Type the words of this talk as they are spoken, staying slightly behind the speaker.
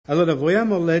Allora,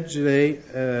 vogliamo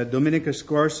leggere, domenica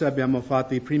scorsa abbiamo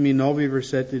fatto i primi 9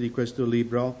 versetti di questo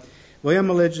libro,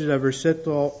 vogliamo leggere dal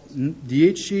versetto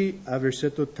 10 al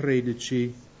versetto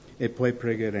 13 e poi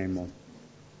pregheremo.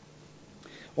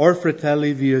 Or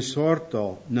fratelli vi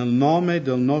esorto nel nome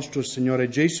del nostro Signore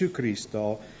Gesù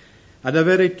Cristo ad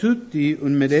avere tutti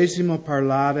un medesimo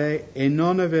parlare e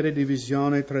non avere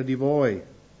divisione tra di voi,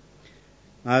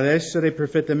 ma ad essere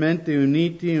perfettamente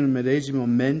uniti in un medesimo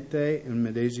mente e un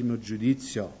medesimo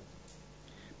giudizio.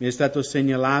 Mi è stato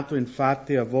segnalato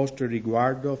infatti a vostro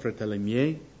riguardo, fratelli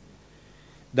miei,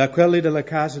 da quelli della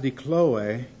casa di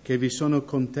Chloe che vi sono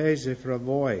contese fra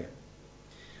voi.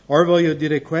 Or voglio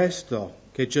dire questo,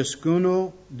 che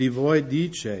ciascuno di voi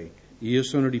dice, io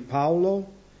sono di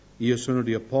Paolo, io sono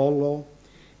di Apollo,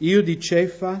 io di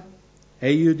Cefa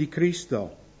e io di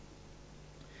Cristo.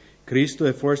 Cristo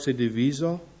è forse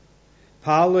diviso?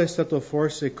 Paolo è stato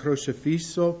forse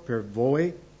crocifisso per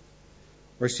voi?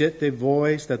 O siete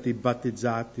voi stati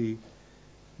battezzati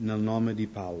nel nome di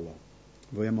Paolo?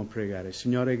 Vogliamo pregare.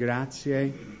 Signore,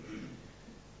 grazie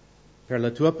per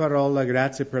la tua parola,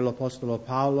 grazie per l'Apostolo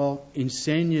Paolo.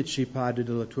 Insegnaci, Padre,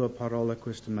 della tua parola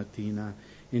questa mattina.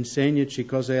 Insegnaci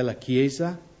cosa è la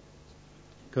Chiesa,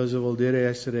 cosa vuol dire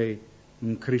essere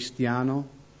un cristiano,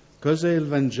 cosa è il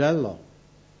Vangelo.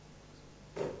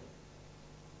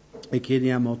 E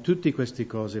chiediamo tutte queste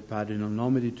cose, Padre, nel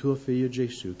nome di tuo Figlio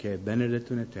Gesù, che è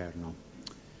benedetto in eterno.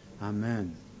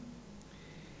 Amen.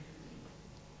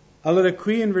 Allora,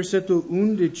 qui in versetto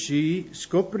 11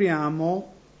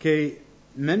 scopriamo che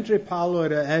mentre Paolo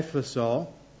era a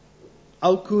Efeso,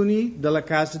 alcuni della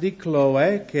casa di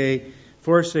Chloe, che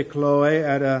forse Chloe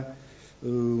era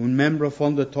un membro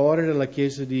fondatore della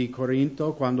chiesa di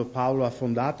Corinto quando Paolo ha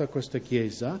fondato questa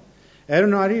chiesa,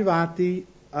 erano arrivati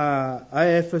a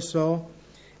Efeso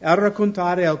a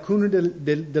raccontare alcuni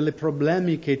dei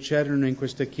problemi che c'erano in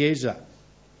questa chiesa.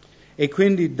 E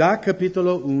quindi da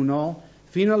capitolo 1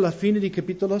 fino alla fine di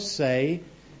capitolo 6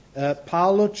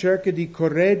 Paolo cerca di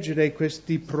correggere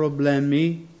questi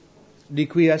problemi di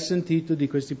cui ha sentito di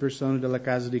queste persone della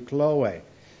casa di Chloe.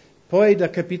 Poi da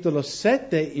capitolo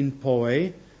 7 in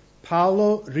poi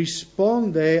Paolo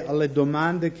risponde alle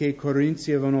domande che i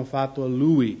Corinzi avevano fatto a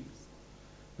lui.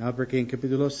 No, perché in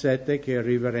capitolo 7, che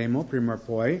arriveremo prima o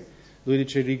poi, lui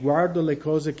dice riguardo le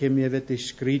cose che mi avete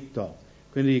scritto.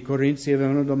 Quindi i Corinzi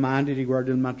avevano domande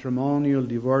riguardo il matrimonio, il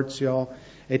divorzio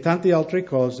e tante altre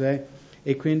cose.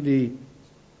 E quindi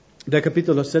da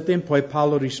capitolo 7 in poi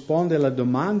Paolo risponde alle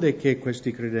domande che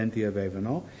questi credenti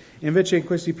avevano. Invece in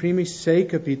questi primi 6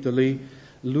 capitoli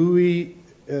lui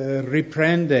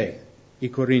riprende i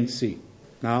Corinzi.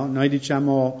 No? Noi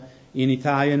diciamo in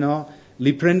italiano,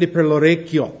 li prende per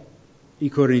l'orecchio i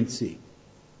Corinzi.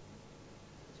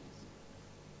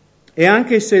 E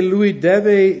anche se lui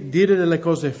deve dire delle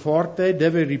cose forti,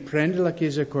 deve riprendere la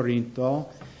chiesa a Corinto,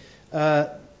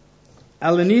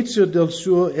 all'inizio della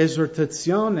sua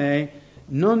esortazione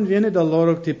non viene da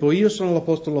loro tipo io sono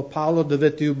l'Apostolo Paolo,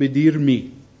 dovete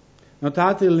ubbidirmi.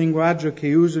 Notate il linguaggio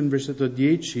che usa in versetto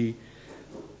 10,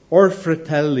 or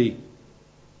fratelli,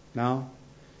 no?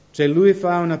 Se lui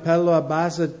fa un appello a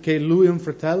base che lui è un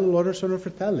fratello, loro sono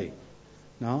fratelli,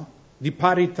 no? Di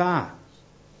parità.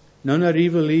 Non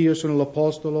arriva lì, io sono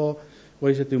l'apostolo,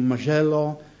 voi siete un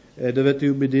macello, dovete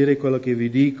ubbidire quello che vi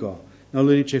dico. No,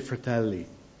 lui dice fratelli,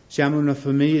 siamo una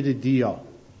famiglia di Dio.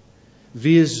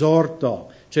 Vi esorto,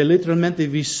 cioè letteralmente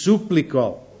vi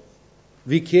supplico,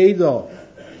 vi chiedo,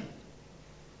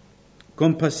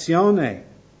 con passione,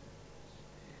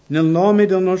 nel nome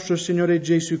del nostro Signore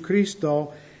Gesù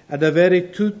Cristo, ad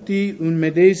avere tutti un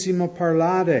medesimo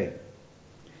parlare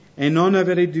e non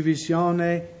avere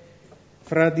divisione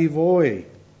fra di voi,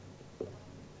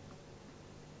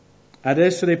 ad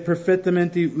essere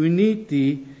perfettamente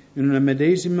uniti in una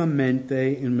medesima mente,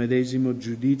 in un medesimo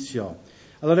giudizio.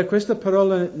 Allora questa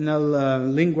parola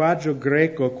nel linguaggio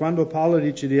greco, quando Paolo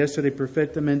dice di essere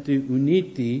perfettamente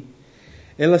uniti,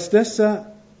 è la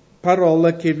stessa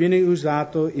parola che viene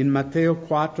usata in Matteo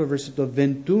 4, versetto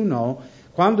 21,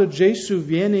 quando Gesù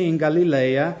viene in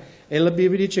Galilea e la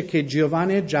Bibbia dice che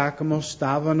Giovanni e Giacomo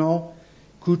stavano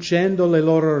cucendo le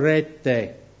loro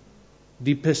rette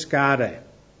di pescare.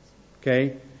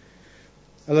 Ok?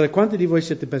 Allora, quanti di voi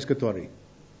siete pescatori?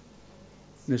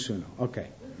 Nessuno, ok.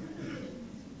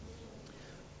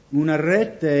 Una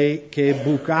rete che è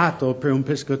bucato per un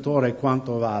pescatore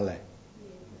quanto vale?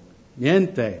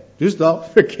 Niente, giusto?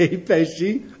 Perché i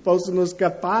pesci possono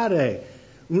scappare.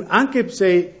 Anche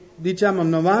se diciamo il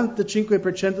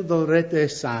 95% della rete è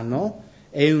sano,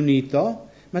 è unito,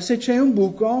 ma se c'è un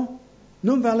buco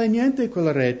non vale niente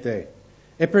quella rete.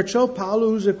 E perciò Paolo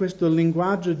usa questo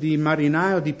linguaggio di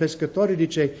marinaio, di pescatori,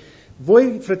 dice,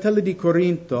 voi fratelli di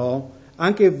Corinto,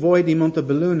 anche voi di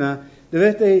Montebelluna,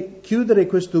 dovete chiudere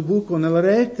questo buco nella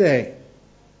rete.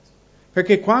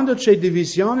 Perché quando c'è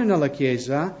divisione nella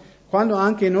Chiesa, quando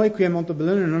anche noi qui a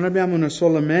Montebelluna non abbiamo una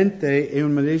sola mente e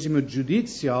un medesimo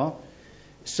giudizio,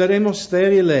 saremo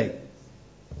sterili,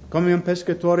 come un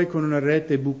pescatore con una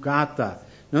rete bucata.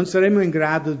 Non saremo in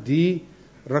grado di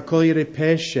raccogliere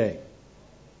pesce.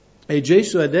 E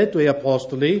Gesù ha detto ai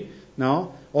apostoli,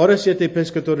 no? Ora siete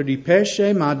pescatori di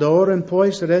pesce, ma da ora in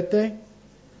poi sarete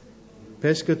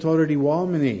pescatori di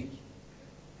uomini.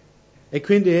 E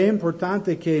quindi è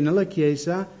importante che nella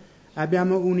Chiesa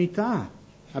abbiamo unità,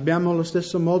 abbiamo lo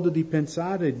stesso modo di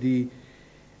pensare, di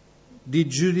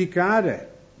giudicare.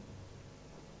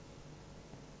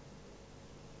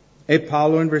 E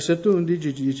Paolo in versetto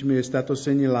 11 dice, mi è stato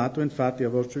segnalato infatti a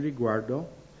vostro riguardo,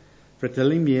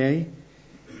 fratelli miei,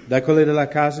 da quelli della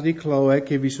casa di Cloe,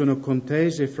 che vi sono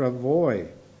contese fra voi.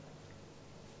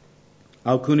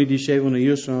 Alcuni dicevano,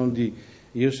 io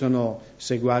sono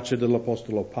seguace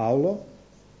dell'Apostolo Paolo,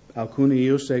 alcuni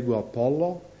io seguo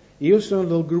Apollo, io sono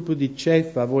del gruppo di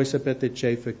Cefa, voi sapete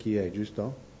Cefa chi è,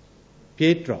 giusto?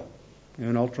 Pietro, è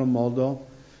un altro modo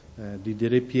di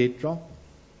dire Pietro,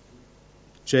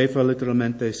 Cefa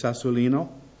letteralmente è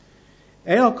sassolino,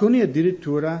 e alcuni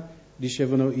addirittura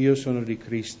dicevano io sono di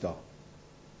Cristo.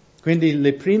 Quindi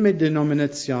le prime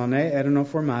denominazioni erano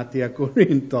formate a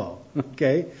Corinto,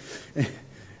 ok?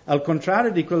 Al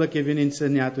contrario di quello che viene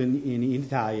insegnato in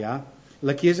Italia,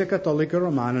 la Chiesa Cattolica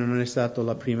Romana non è stata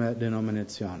la prima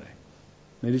denominazione.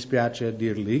 Mi dispiace a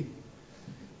dirli,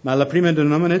 ma la prima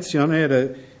denominazione era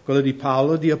quella di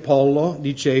Paolo, di Apollo,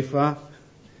 di Cefa,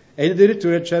 e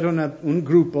addirittura c'era un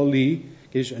gruppo lì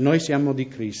che dice noi siamo di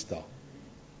Cristo.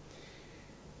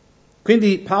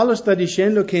 Quindi Paolo sta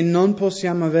dicendo che non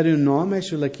possiamo avere un nome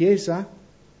sulla Chiesa?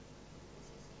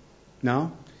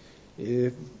 No?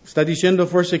 Sta dicendo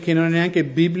forse che non è neanche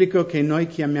biblico che noi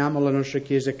chiamiamo la nostra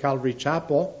chiesa Calvary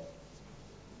Chapel?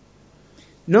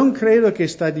 Non credo che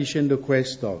sta dicendo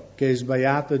questo, che è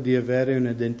sbagliato di avere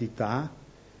un'identità,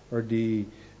 o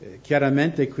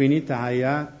chiaramente qui in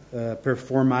Italia per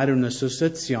formare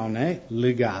un'associazione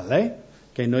legale,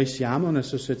 che noi siamo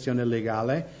un'associazione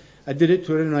legale,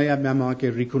 addirittura noi abbiamo anche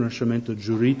il riconoscimento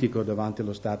giuridico davanti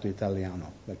allo Stato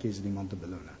italiano, la Chiesa di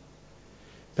Montebelluna.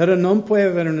 Però non puoi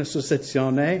avere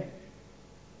un'associazione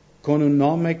con un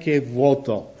nome che è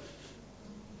vuoto.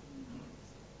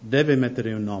 Deve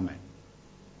mettere un nome.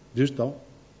 Giusto?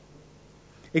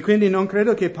 E quindi non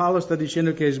credo che Paolo sta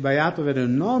dicendo che è sbagliato avere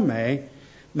un nome,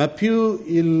 ma più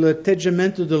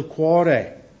l'atteggiamento del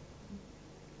cuore.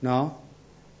 No?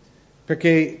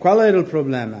 Perché qual era il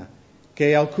problema?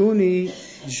 Che alcuni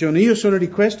dicevano io sono di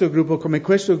questo gruppo, come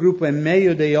questo gruppo è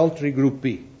meglio degli altri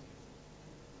gruppi.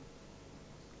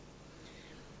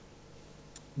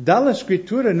 Dalla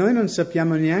scrittura noi non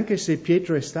sappiamo neanche se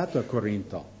Pietro è stato a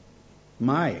Corinto,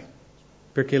 mai,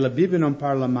 perché la Bibbia non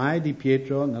parla mai di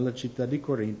Pietro nella città di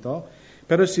Corinto,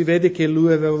 però si vede che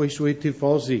lui aveva i suoi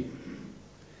tifosi,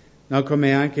 no,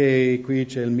 come anche qui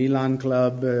c'è il Milan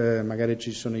Club, magari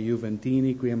ci sono i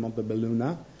Juventini qui a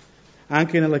Montebelluna,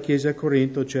 anche nella chiesa a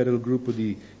Corinto c'era il gruppo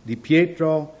di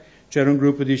Pietro, c'era un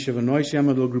gruppo che diceva noi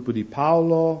siamo del gruppo di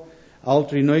Paolo,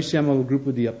 altri noi siamo del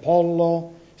gruppo di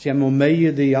Apollo, siamo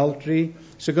meglio degli altri.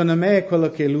 Secondo me è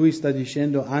quello che lui sta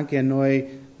dicendo anche a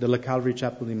noi della Calvary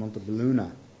Chapel di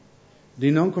Montebelluna. Di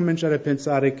non cominciare a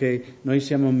pensare che noi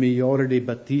siamo migliori dei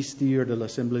Battisti o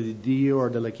dell'Assemblea di Dio o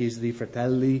della Chiesa dei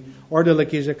Fratelli o della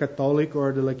Chiesa Cattolica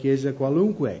o della Chiesa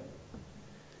qualunque.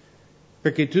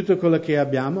 Perché tutto quello che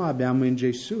abbiamo in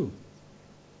Gesù.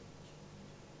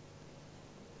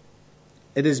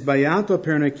 Ed è sbagliato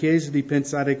per una Chiesa di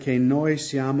pensare che noi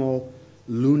siamo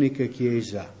l'unica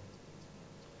Chiesa.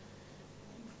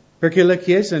 Perché la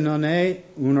Chiesa non è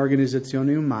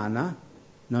un'organizzazione umana,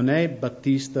 non è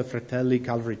Battista, Fratelli,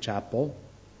 Calvary Chapel.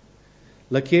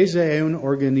 La Chiesa è un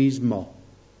organismo,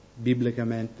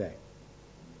 biblicamente.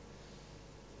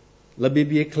 La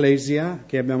Bibbia Ecclesia,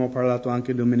 che abbiamo parlato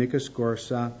anche domenica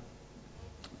scorsa,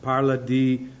 parla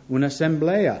di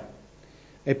un'assemblea.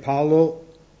 E Paolo,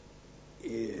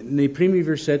 nei primi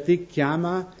versetti,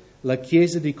 chiama la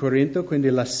Chiesa di Corinto, quindi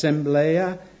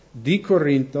l'assemblea di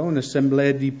Corinto,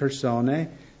 un'assemblea di persone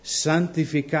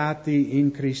santificati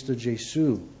in Cristo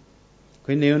Gesù.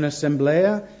 Quindi è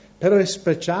un'assemblea, però è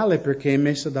speciale perché è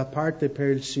messa da parte per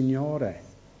il Signore.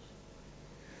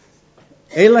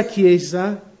 E la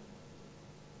Chiesa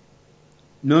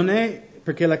non è,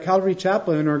 perché la Calvary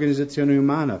Chapel è un'organizzazione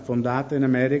umana fondata in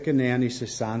America negli anni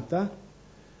 60,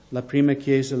 la prima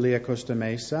chiesa lì a Costa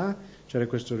Mesa, c'era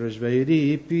questo risveglio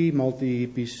di hippie, molti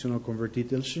hippie si sono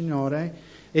convertiti al Signore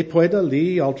e poi da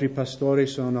lì altri pastori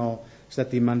sono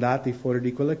stati mandati fuori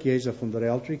di quella chiesa a fondare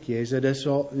altre chiese.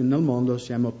 Adesso nel mondo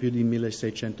siamo più di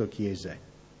 1600 chiese.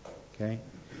 Okay?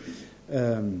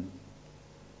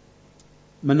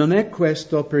 Ma non è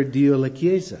questo per Dio la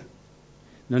chiesa.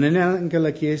 Non è neanche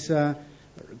la chiesa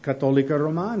cattolica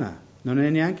romana. Non è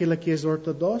neanche la chiesa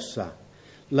ortodossa.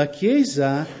 La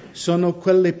chiesa sono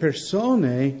quelle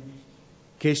persone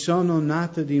che sono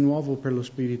nate di nuovo per lo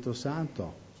Spirito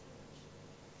Santo.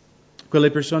 Quelle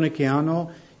persone che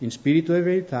hanno in spirito e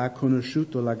verità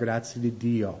conosciuto la grazia di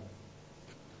Dio.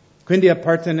 Quindi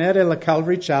appartenere alla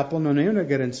Calvary Chapel non è una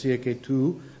garanzia che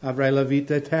tu avrai la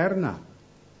vita eterna.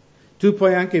 Tu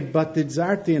puoi anche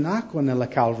battezzarti in acqua nella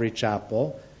Calvary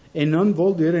Chapel e non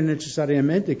vuol dire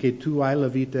necessariamente che tu hai la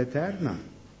vita eterna.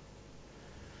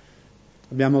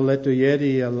 Abbiamo letto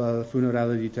ieri al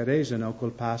funerale di Teresa, no?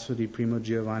 Quel passo di 1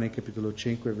 Giovanni capitolo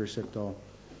 5 versetto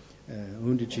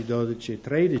 11, 12 e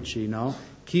 13, no?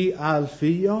 Chi ha il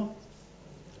figlio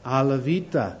ha la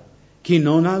vita. Chi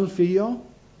non ha il figlio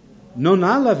non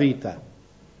ha la vita.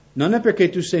 Non è perché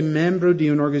tu sei membro di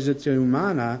un'organizzazione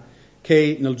umana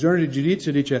che nel giorno di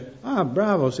giudizio dice: ah,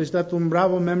 bravo, sei stato un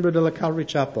bravo membro della Calvary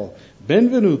Chapel,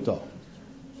 benvenuto.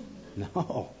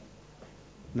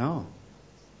 No.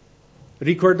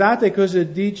 Ricordate cosa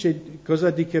ha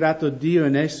dichiarato Dio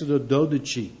in Esodo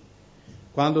 12,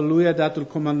 quando Lui ha dato il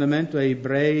comandamento ai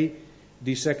ebrei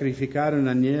di sacrificare un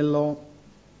agnello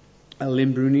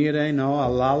all'imbrunire, no?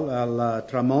 al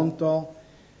tramonto,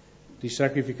 di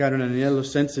sacrificare un agnello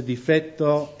senza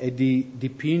difetto e di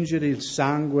dipingere il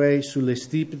sangue sulle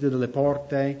stipite delle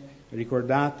porte,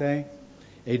 ricordate?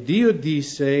 E Dio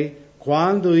disse: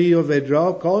 quando io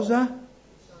vedrò cosa?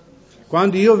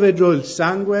 Quando io vedrò il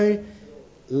sangue,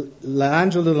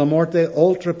 l'angelo della morte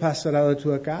oltrepasserà la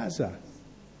tua casa.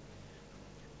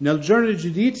 Nel giorno di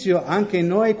giudizio, anche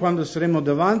noi, quando saremo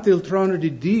davanti al trono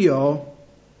di Dio,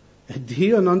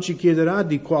 Dio non ci chiederà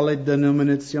di quale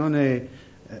denominazione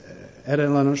era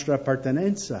la nostra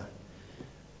appartenenza.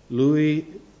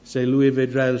 Se Lui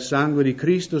vedrà il sangue di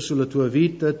Cristo sulla tua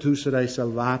vita, tu sarai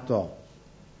salvato.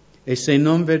 E se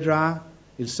non vedrà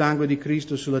il sangue di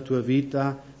Cristo sulla tua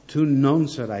vita, tu non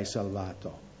sarai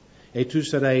salvato. E tu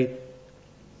sarai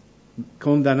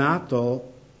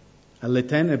condannato alle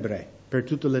tenebre per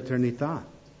tutta l'eternità.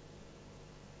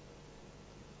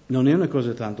 Non è una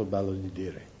cosa tanto bella di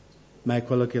dire, ma è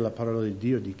quello che la parola di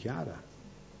Dio dichiara.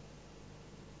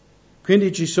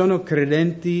 Quindi ci sono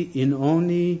credenti in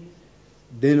ogni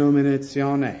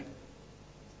denominazione.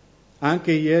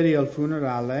 Anche ieri al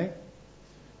funerale,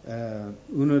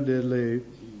 uno dei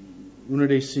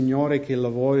signori che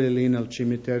lavora lì nel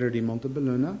cimitero di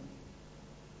Montebelluna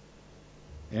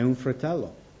è un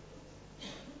fratello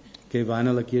che va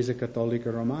nella Chiesa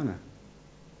Cattolica Romana.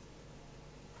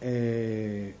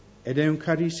 Ed è un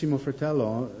carissimo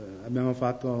fratello. Abbiamo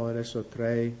fatto adesso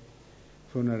 3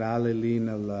 funerali lì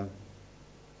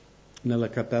nella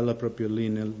cappella proprio lì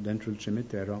dentro il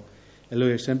cimitero, e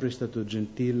lui è sempre stato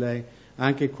gentile.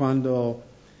 Anche quando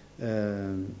i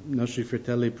nostri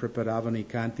fratelli preparavano i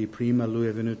canti prima, lui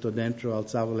è venuto dentro,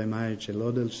 alzava le mani e dice: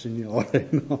 lode il Signore,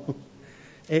 no?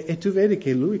 E tu vedi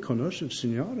che lui conosce il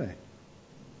Signore.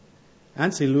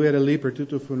 Anzi, lui era lì per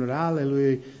tutto il funerale,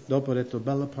 lui dopo ha detto: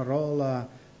 bella parola,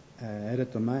 ha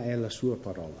detto: ma è la sua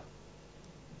parola,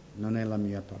 non è la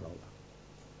mia parola.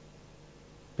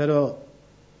 Però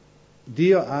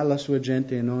Dio ha la sua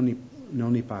gente in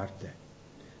ogni parte.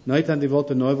 Noi tante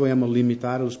volte vogliamo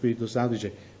limitare lo Spirito Santo,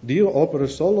 dice: Dio opera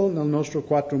solo nel nostro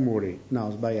 4 muri.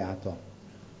 No, sbagliato.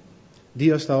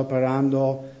 Dio sta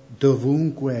operando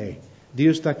dovunque.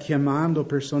 Dio sta chiamando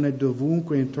persone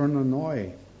dovunque intorno a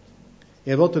noi.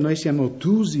 E a volte noi siamo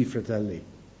ottusi, fratelli.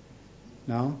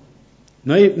 No?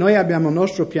 Noi abbiamo il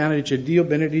nostro piano, dice: Dio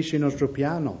benedice il nostro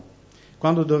piano.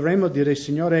 Quando dovremmo dire: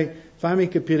 Signore, fammi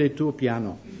capire il tuo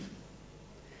piano.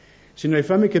 Signore,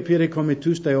 fammi capire come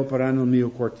tu stai operando nel mio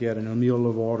quartiere, nel mio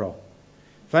lavoro.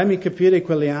 Fammi capire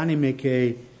quelle anime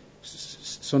che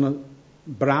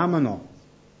bramano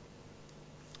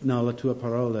la tua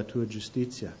parola, la tua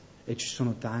giustizia. E ci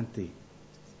sono tanti.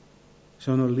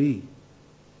 Sono lì.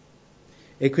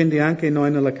 E quindi anche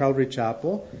noi nella Calvary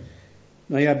Chapel,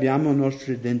 noi abbiamo la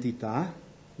nostra identità,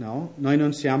 no? Noi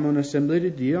non siamo un'assemblea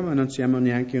di Dio, ma non siamo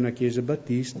neanche una chiesa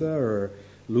battista o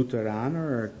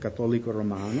luterana o cattolico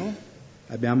romano.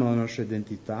 Abbiamo la nostra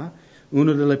identità.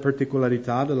 Una delle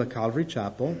particolarità della Calvary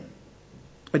Chapel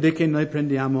è che noi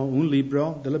prendiamo un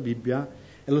libro della Bibbia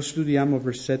e lo studiamo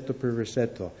versetto per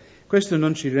versetto. Questo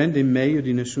non ci rende meglio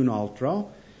di nessun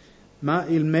altro, ma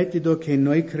il metodo che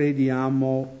noi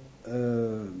crediamo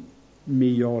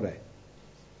migliore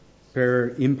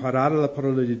per imparare la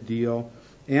parola di Dio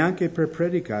e anche per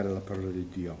predicare la parola di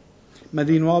Dio. Ma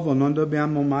di nuovo non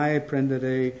dobbiamo mai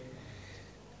prendere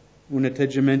un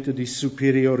atteggiamento di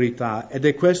superiorità, ed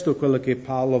è questo quello che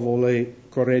Paolo vuole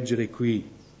correggere qui,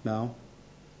 no?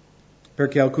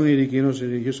 Perché alcuni dicono: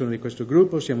 io sono di questo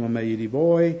gruppo, siamo meglio di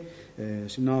voi,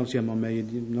 no, siamo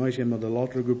meglio noi siamo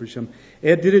dell'altro gruppo.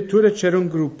 E addirittura c'era un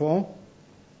gruppo,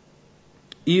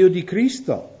 io di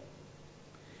Cristo.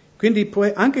 Quindi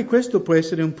anche questo può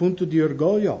essere un punto di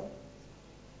orgoglio.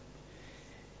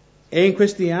 E in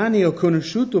questi anni ho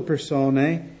conosciuto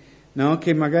persone, no,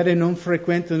 che magari non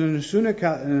frequentano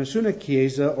nessuna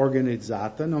chiesa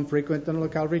organizzata, non frequentano la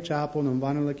Calvary Chapel, non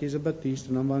vanno alla chiesa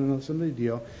battista, non vanno all'Assemblea di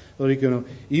Dio, lo dicono: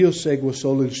 io seguo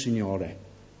solo il Signore.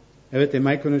 Avete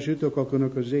mai conosciuto qualcuno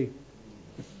così?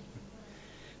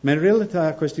 Ma in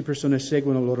realtà queste persone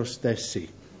seguono loro stessi,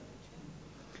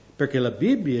 perché la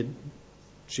Bibbia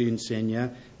ci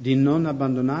insegna di non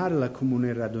abbandonare la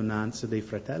comune radunanza dei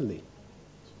fratelli.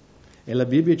 E la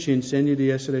Bibbia ci insegna di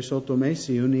essere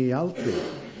sottomessi uni agli altri.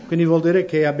 Quindi vuol dire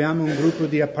che abbiamo un gruppo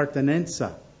di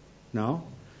appartenenza, no?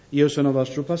 Io sono il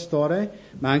vostro pastore,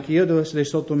 ma anche io devo essere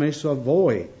sottomesso a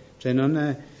voi. Cioè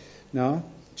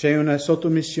no? C'è una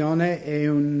sottomissione e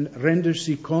un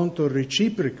rendersi conto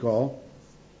reciproco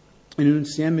in un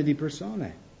insieme di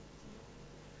persone.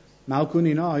 Ma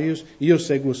alcuni no, io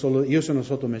sono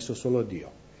sottomesso solo a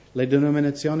Dio. Le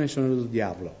denominazioni sono del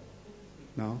diavolo,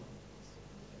 no?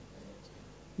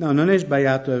 No, non è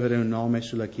sbagliato avere un nome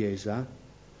sulla Chiesa.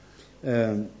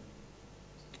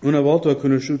 Una volta ho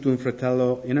conosciuto un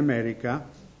fratello in America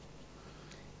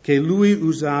che lui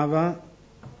usava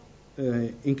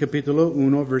in capitolo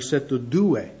 1, versetto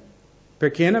 2,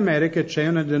 perché in America c'è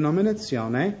una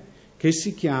denominazione che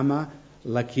si chiama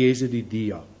la Chiesa di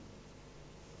Dio.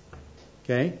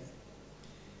 Ok?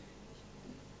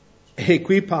 E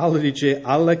qui Paolo dice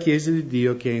alla Chiesa di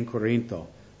Dio che è in Corinto.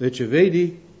 Dice: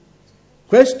 vedi?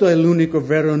 Questo è l'unico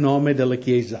vero nome della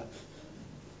Chiesa.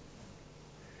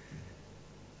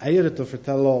 E io ho detto: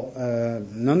 fratello,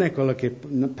 non è quello che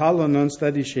Paolo non sta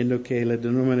dicendo che la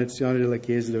denominazione della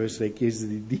Chiesa deve essere Chiesa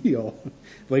di Dio.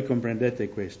 Voi comprendete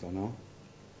questo, no?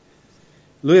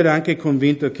 Lui era anche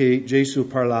convinto che Gesù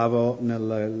parlava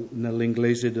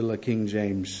nell'inglese della King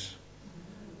James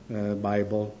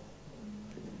Bible.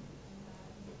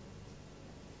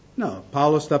 No,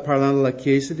 Paolo sta parlando della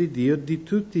Chiesa di Dio, di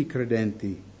tutti i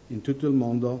credenti in tutto il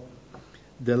mondo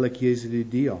della Chiesa di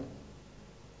Dio.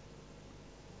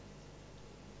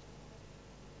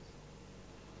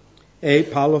 E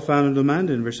Paolo fa una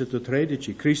domanda in versetto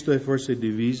 13: Cristo è forse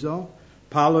diviso?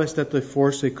 Paolo è stato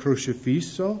forse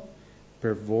crocifisso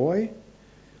per voi?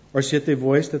 O siete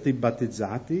voi stati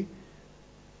battezzati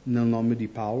nel nome di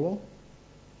Paolo?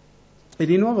 E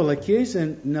di nuovo la Chiesa,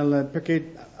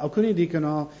 perché alcuni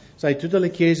dicono: sai, tutte le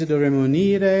Chiese dovremmo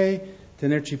unire,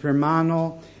 tenerci per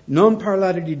mano, non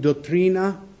parlare di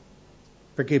dottrina,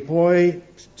 perché poi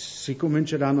si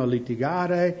cominceranno a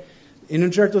litigare. In un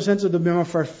certo senso dobbiamo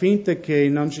far finta che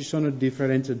non ci sono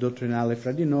differenze dottrinali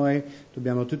fra di noi,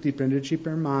 dobbiamo tutti prenderci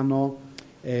per mano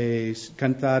e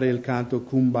cantare il canto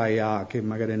Kumbaya, che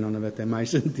magari non avete mai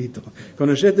sentito.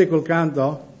 Conoscete quel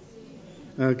canto?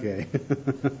 Ok.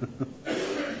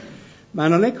 Ma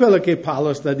non è quello che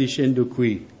Paolo sta dicendo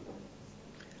qui.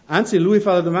 Anzi, lui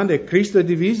fa la domanda: Cristo è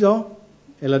diviso?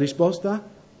 E la risposta?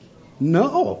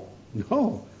 No.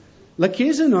 La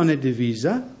Chiesa non è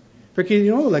divisa, perché di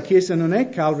nuovo la Chiesa non è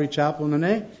Calvary Chapel, non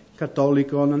è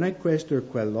cattolico, non è questo o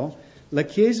quello. La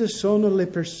Chiesa sono le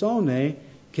persone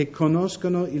che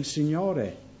conoscono il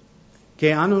Signore,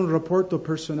 che hanno un rapporto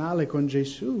personale con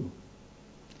Gesù.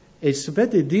 E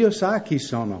sapete, Dio sa chi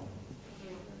sono.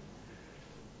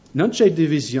 Non c'è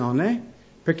divisione,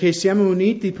 perché siamo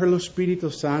uniti per lo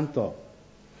Spirito Santo,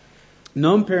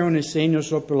 non per un segno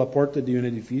sopra la porta di un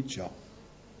edificio.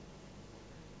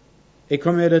 E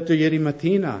come ho detto ieri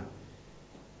mattina,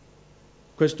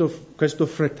 questo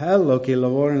fratello che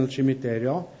lavora nel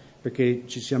cimitero, perché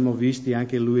ci siamo visti,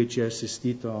 anche lui ci ha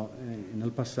assistito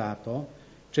nel passato,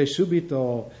 cioè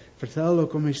subito: fratello,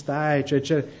 come stai?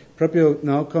 Cioè, proprio,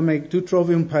 no, come tu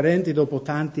trovi un parente dopo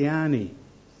tanti anni.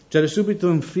 C'era subito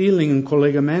un feeling, un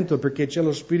collegamento, perché c'è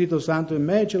lo Spirito Santo in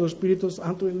me, c'è lo Spirito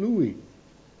Santo in lui.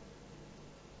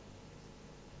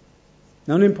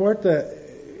 Non importa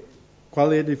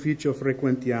quale edificio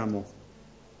frequentiamo.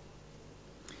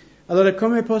 Allora,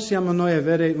 come possiamo noi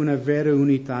avere una vera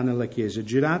unità nella Chiesa?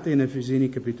 Girate in Efesini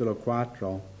capitolo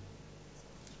 4.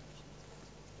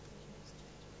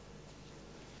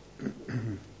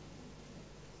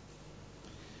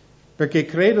 Perché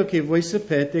credo che voi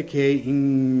sapete che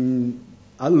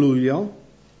a luglio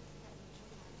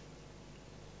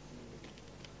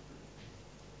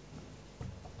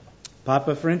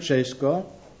Papa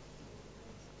Francesco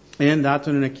è andato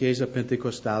in una chiesa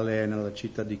pentecostale nella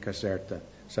città di Caserta.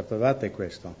 Sapevate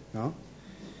questo, no?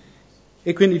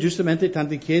 E quindi giustamente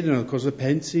tanti chiedono cosa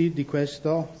pensi di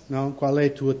questo, no? Qual è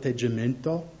il tuo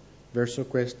atteggiamento verso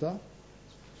questo?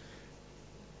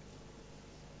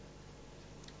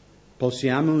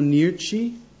 Possiamo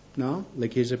unirci, no? La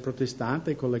Chiesa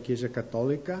protestante con la Chiesa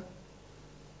cattolica?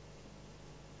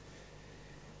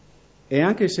 E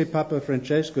anche se Papa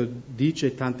Francesco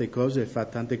dice tante cose e fa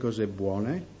tante cose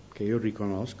buone, che io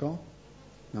riconosco,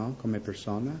 no? Come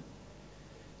persona,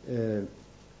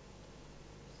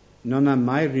 non ha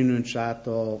mai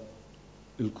rinunciato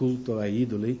il culto ai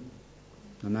idoli,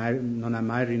 non ha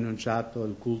mai rinunciato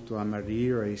il culto a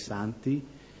Maria o ai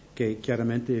santi, che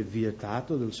chiaramente è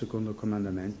vietato dal secondo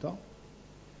comandamento.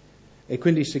 E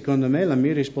quindi secondo me la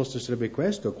mia risposta sarebbe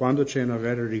questo: quando c'è una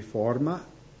vera riforma,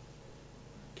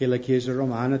 che la Chiesa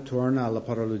romana torna alla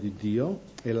parola di Dio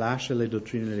e lascia le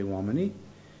dottrine degli uomini,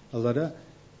 allora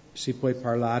si può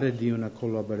parlare di una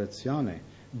collaborazione.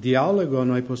 Dialogo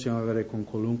noi possiamo avere con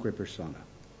qualunque persona.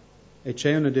 E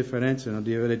c'è una differenza, no?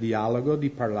 Di avere dialogo, di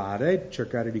parlare,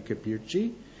 cercare di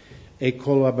capirci, e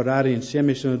collaborare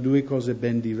insieme sono due cose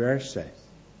ben diverse.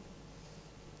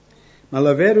 Ma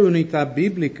la vera unità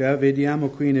biblica, vediamo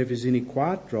qui in Efesini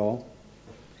 4,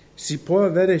 si può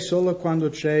avere solo quando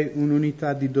c'è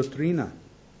un'unità di dottrina.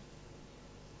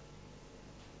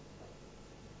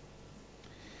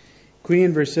 Qui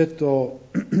in versetto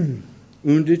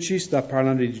 11 sta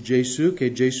parlando di Gesù,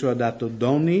 che Gesù ha dato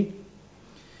doni,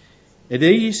 ed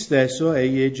egli stesso,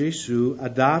 egli è Gesù, ha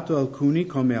dato alcuni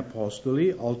come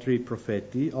apostoli, altri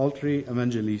profeti, altri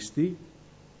evangelisti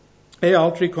e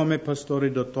altri come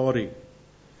pastori dottori.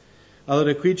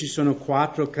 Allora qui ci sono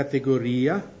 4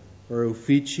 categorie o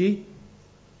uffici,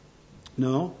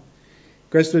 no?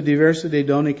 Questo è diverso dai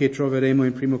doni che troveremo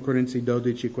in 1 Corinzi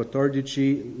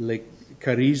 12:14, le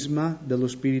carisma dello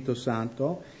Spirito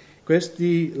Santo.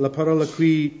 La parola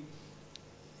qui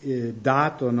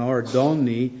dato, no, o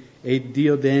doni, è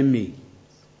diodemi,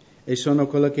 e sono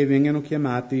quelli che vengono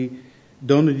chiamati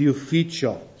doni di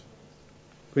ufficio.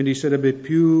 Quindi sarebbe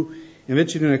più,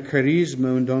 invece di un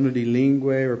carisma, un dono di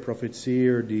lingue o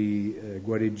profezia o di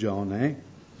guarigione,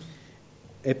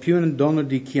 è più un dono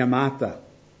di chiamata,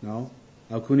 no?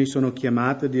 Alcuni sono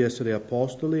chiamati di essere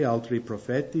apostoli, altri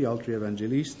profeti, altri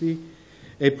evangelisti,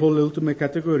 e poi l'ultima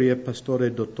categoria, pastori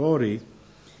e dottori.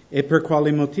 E per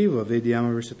quale motivo? Vediamo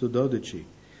il versetto 12.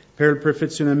 Per il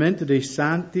perfezionamento dei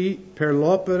santi, per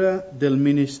l'opera del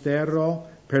ministero,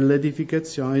 per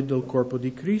l'edificazione del corpo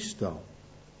di Cristo,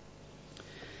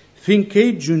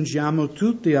 finché giungiamo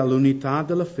tutti all'unità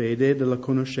della fede e della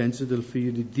conoscenza del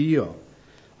Figlio di Dio,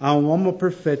 a un uomo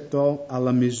perfetto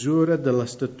alla misura della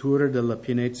statura della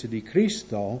pienezza di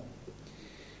Cristo,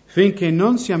 finché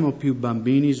non siamo più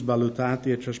bambini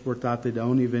svalutati e trasportati da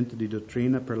ogni vento di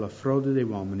dottrina per la frode dei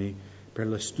uomini, per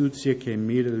l'astuzia che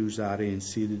mira ad usare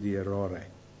insidie di errore.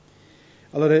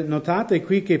 Allora, notate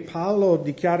qui che Paolo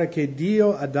dichiara che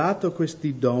Dio ha dato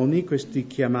questi doni, questi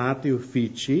chiamati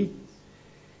uffici,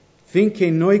 finché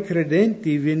noi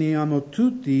credenti veniamo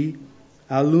tutti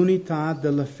all'unità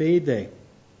della fede,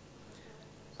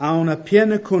 a una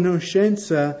piena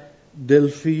conoscenza del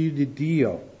Figlio di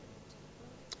Dio.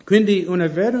 Quindi una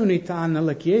vera unità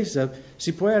nella Chiesa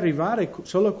si può arrivare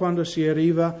solo quando si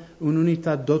arriva a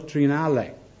un'unità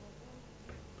dottrinale.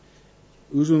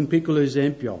 Uso un piccolo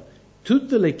esempio.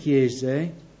 Tutte le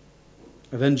chiese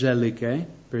evangeliche,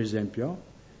 per esempio,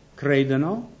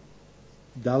 credono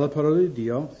dalla parola di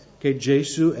Dio che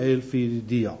Gesù è il Figlio di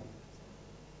Dio.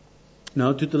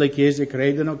 No, tutte le chiese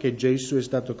credono che Gesù è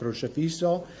stato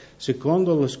crocifisso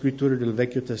secondo la scrittura del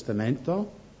Vecchio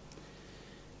Testamento,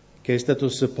 che è stato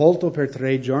sepolto per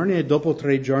 3 giorni e dopo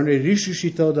 3 giorni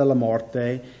risuscitò dalla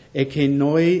morte, e che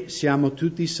noi siamo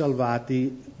tutti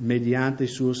salvati mediante il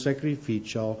suo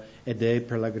sacrificio, ed è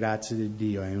per la grazia di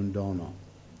Dio, è un dono.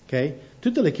 Okay?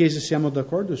 Tutte le chiese siamo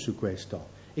d'accordo su questo,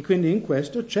 e quindi in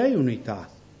questo c'è unità,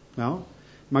 no?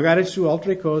 Magari su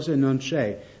altre cose non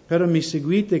c'è, però mi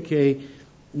seguite che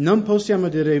non possiamo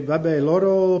dire, vabbè,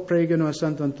 loro pregano a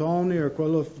Sant'Antonio o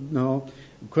quello, no.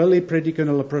 Quelli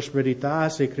predicano la prosperità,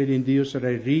 se credi in Dio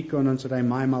sarai ricco, non sarai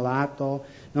mai malato.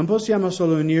 Non possiamo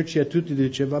solo unirci a tutti e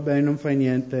dire, vabbè, non fai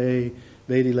niente,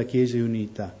 vedi la Chiesa è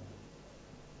unita.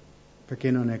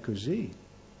 Perché non è così.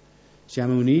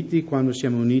 Siamo uniti quando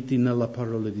siamo uniti nella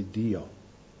parola di Dio,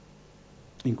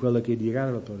 in quello che dirà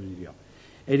la parola di Dio.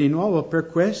 E di nuovo per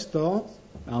questo,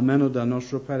 almeno dal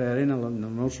nostro parere, nel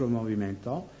nostro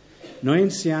movimento, noi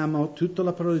insiamo tutta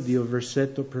la parola di Dio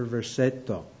versetto per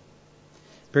versetto.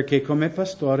 Perché come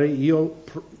pastore io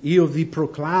vi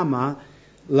proclamo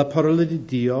la parola di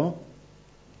Dio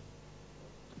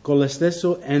con la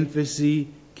stessa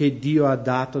enfasi che Dio ha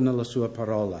dato nella sua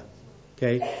parola.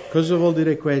 Okay? Cosa vuol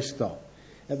dire questo?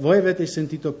 Voi avete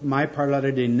sentito mai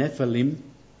parlare dei Nefilim?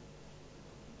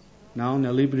 No?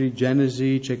 Nel libro di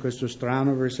Genesi c'è questo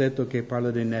strano versetto che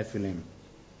parla dei Nefilim.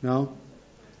 No?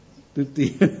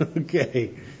 Tutti? Ok.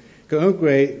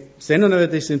 Comunque, se non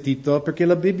avete sentito, perché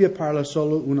la Bibbia parla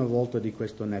solo una volta di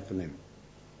questo Nefilim.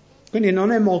 Quindi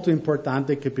non è molto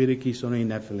importante capire chi sono i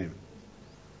Nefilim.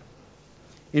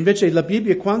 Invece la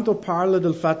Bibbia quanto parla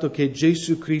del fatto che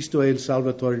Gesù Cristo è il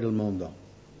Salvatore del mondo?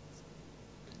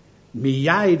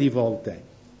 Migliaia di volte,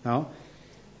 no?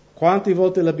 Quante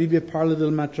volte la Bibbia parla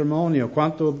del matrimonio?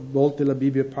 Quante volte la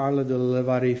Bibbia parla di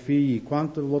allevare i figli?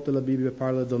 Quante volte la Bibbia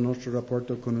parla del nostro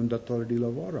rapporto con un datore di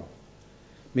lavoro?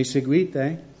 Mi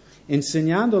seguite?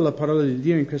 Insegnando la parola di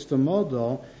Dio in questo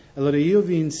modo, allora io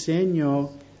vi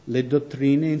insegno le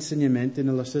dottrine e insegnamenti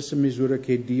nella stessa misura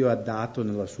che Dio ha dato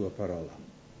nella sua parola.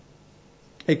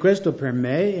 E questo per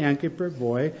me e anche per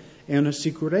voi è una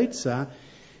sicurezza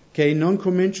che non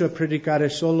comincio a predicare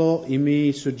solo i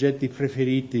miei soggetti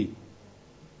preferiti.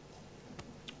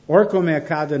 O come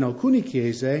accade in alcune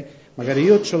chiese, magari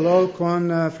io ce l'ho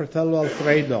con fratello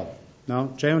Alfredo,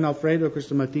 no? C'è un Alfredo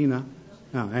questa mattina?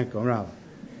 No, ecco, bravo.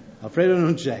 Alfredo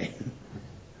non c'è.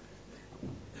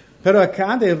 Però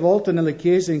accade a volte nelle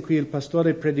chiese in cui il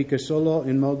pastore predica solo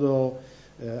in modo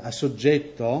a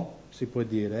soggetto, si può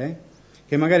dire,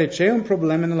 che magari c'è un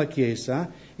problema nella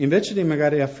chiesa, invece di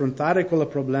magari affrontare quel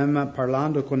problema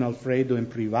parlando con Alfredo in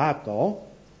privato,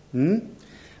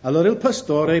 allora il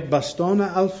pastore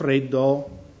bastona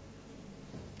Alfredo.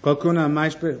 Qualcuno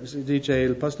mai dice,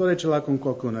 il pastore ce l'ha con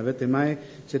qualcuno,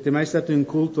 siete mai stati in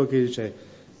culto che dice,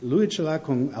 lui ce l'ha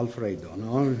con Alfredo,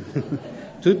 no?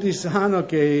 Tutti sanno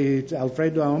che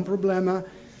Alfredo ha un problema.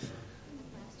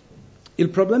 Il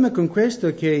problema con questo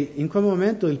è che in quel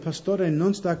momento il pastore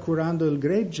non sta curando il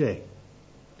gregge,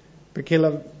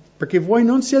 perché voi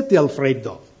non siete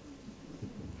Alfredo.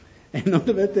 E non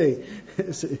dovete,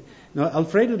 no,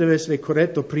 Alfredo deve essere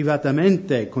corretto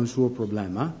privatamente con il suo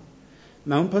problema,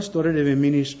 ma un pastore deve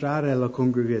ministrare alla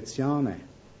congregazione.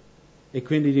 E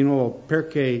quindi di nuovo,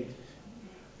 perché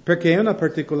è una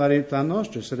particolarità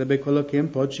nostra, sarebbe quello che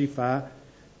un po' ci fa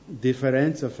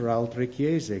differenza fra altre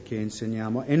chiese che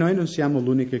insegniamo. E noi non siamo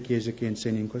l'unica chiesa che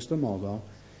insegna in questo modo,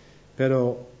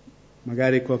 però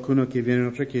magari qualcuno che viene in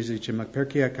un'altra chiesa dice, ma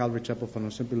perché a Calvary Chapel fanno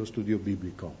sempre lo studio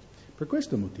biblico? Per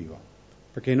questo motivo,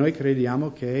 perché noi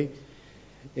crediamo che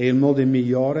è il modo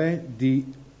migliore di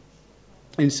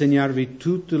insegnarvi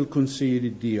tutto il consiglio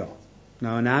di Dio.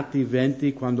 No, in Atti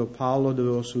 20, quando Paolo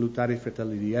doveva salutare i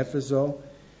fratelli di Efeso,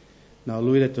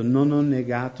 lui ha detto, non ho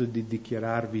negato di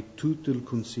dichiararvi tutto il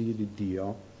consiglio di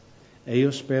Dio, e io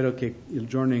spero che il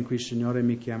giorno in cui il Signore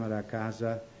mi chiamerà a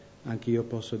casa, anche io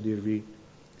posso dirvi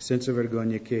senza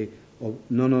vergogna che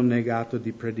non ho negato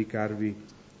di predicarvi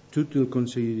tutto il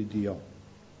consiglio di Dio.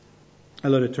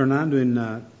 Allora, tornando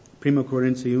in 1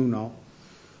 Corinzi 1,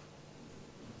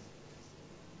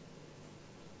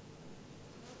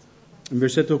 in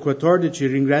versetto 14,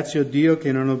 ringrazio Dio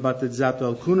che non ho battezzato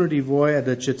alcuno di voi ad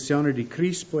eccezione di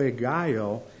Crispo e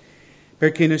Gaio,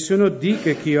 perché nessuno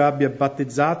dica che io abbia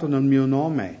battezzato nel mio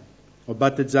nome. Ho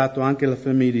battezzato anche la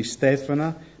famiglia di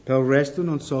Stefana, per il resto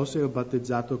non so se ho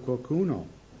battezzato qualcuno.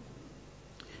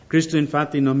 Cristo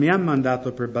infatti non mi ha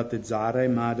mandato per battezzare,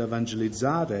 ma ad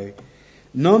evangelizzare,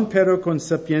 non però con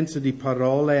sapienza di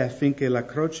parole, affinché la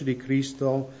croce di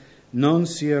Cristo non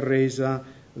sia resa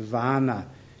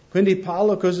vana. Quindi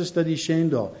Paolo cosa sta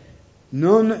dicendo?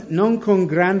 Non con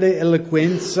grande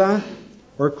eloquenza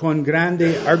o con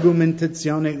grande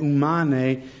argomentazione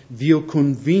umane vi ho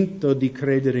convinto di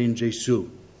credere in Gesù.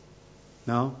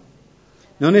 No?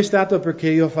 Non è stato perché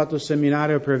io ho fatto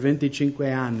seminario per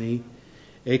 25 anni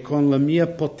e con la mia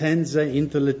potenza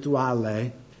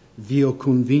intellettuale vi ho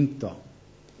convinto.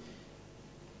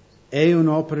 È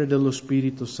un'opera dello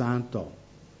Spirito Santo.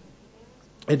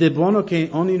 Ed è buono che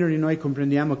ognuno di noi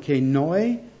comprendiamo che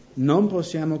noi non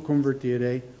possiamo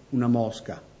convertire una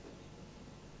mosca.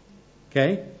 Ok?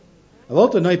 A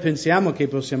volte noi pensiamo che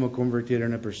possiamo convertire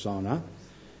una persona,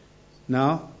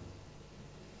 no?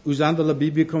 Usando la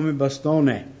Bibbia come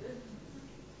bastone.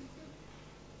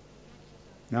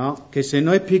 No? Che se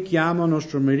noi picchiamo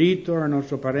nostro marito o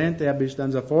nostro parente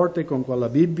abbastanza forte con quella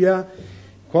Bibbia,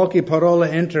 qualche parola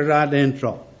entrerà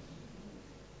dentro.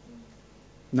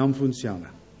 Non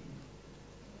funziona.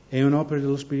 è un'opera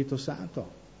dello Spirito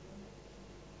Santo.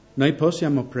 Noi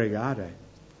possiamo pregare.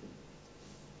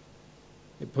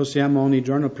 E possiamo ogni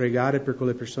giorno pregare per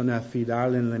quelle persone,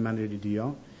 affidarle nelle mani di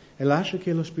Dio e lascia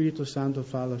che lo Spirito Santo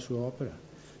fa la sua opera.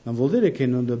 Non vuol dire che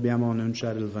non dobbiamo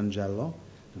annunciare il Vangelo,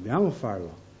 dobbiamo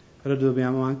farlo, però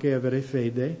dobbiamo anche avere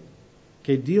fede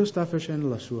che Dio sta facendo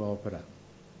la sua opera.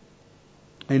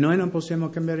 E noi non possiamo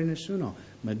cambiare nessuno,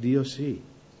 ma Dio sì,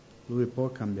 Lui può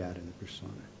cambiare le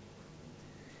persone.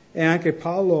 E anche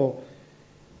Paolo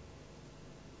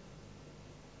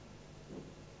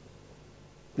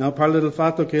parla del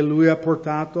fatto che Lui ha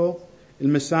portato il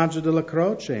messaggio della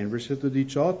croce, in versetto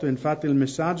 18, infatti il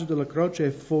messaggio della croce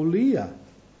è follia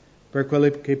per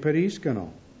quelli che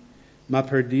periscono, ma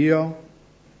per Dio,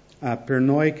 per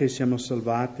noi che siamo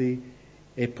salvati,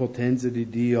 è potenza di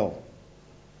Dio.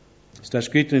 Sta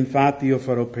scritto infatti, io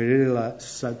farò perire la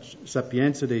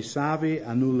sapienza dei savi,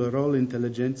 annullerò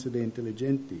l'intelligenza dei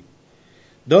intelligenti.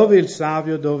 Dove il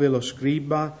savio, dove lo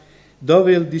scriba,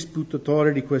 dove il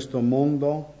disputatore di questo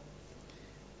mondo?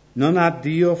 Non ha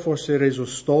Dio forse reso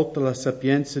stolta la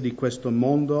sapienza di questo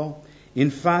mondo?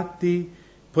 Infatti,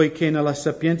 poiché nella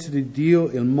sapienza di Dio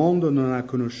il mondo non ha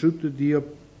conosciuto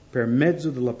Dio per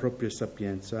mezzo della propria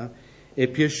sapienza, è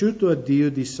piaciuto a Dio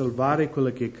di salvare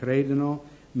quelli che credono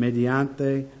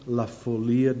mediante la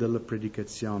follia della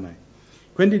predicazione.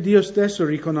 Quindi Dio stesso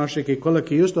riconosce che quello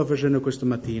che io sto facendo questa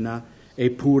mattina è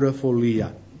pura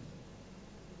follia.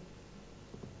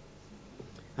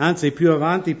 Anzi, più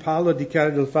avanti Paolo dichiara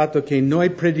del fatto che noi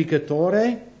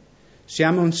predicatori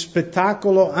siamo un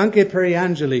spettacolo anche per gli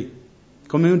angeli,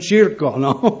 come un circo,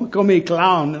 no? Come i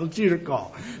clown nel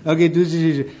circo. Okay, tu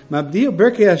dici, ma Dio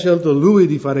perché ha scelto lui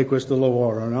di fare questo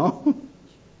lavoro, no?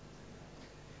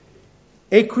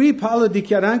 E qui Paolo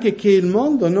dichiara anche che il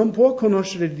mondo non può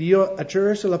conoscere Dio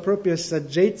attraverso la propria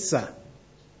saggezza.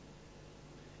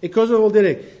 E cosa vuol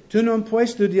dire? Tu non puoi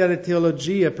studiare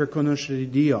teologia per conoscere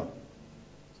Dio.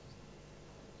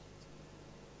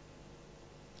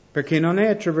 Perché non è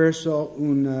attraverso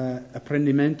un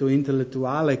apprendimento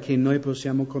intellettuale che noi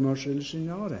possiamo conoscere il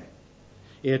Signore.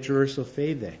 È attraverso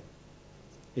fede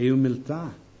e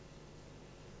umiltà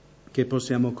che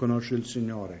possiamo conoscere il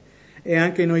Signore. E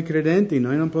anche noi credenti,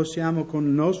 noi non possiamo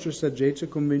con nostra saggezza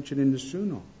convincere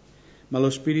nessuno, ma lo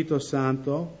Spirito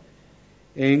Santo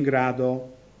è in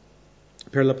grado,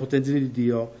 per la potenza di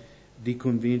Dio, di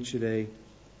convincere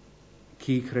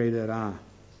chi crederà.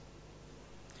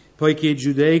 Poiché i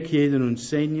giudei chiedono un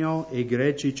segno e i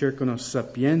greci cercano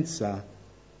sapienza,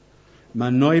 ma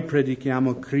noi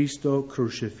predichiamo Cristo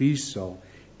crocifisso,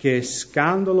 che è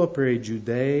scandalo per i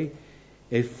giudei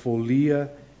e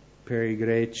follia per i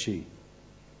greci.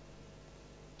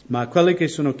 Ma a quelli che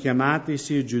sono chiamati,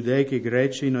 sia giudei che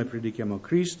greci, noi predichiamo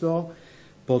Cristo,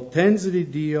 potenza di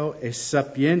Dio e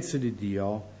sapienza di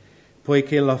Dio,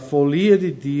 poiché la follia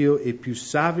di Dio è più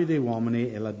savia dei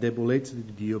uomini e la debolezza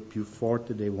di Dio più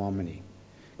forte dei uomini.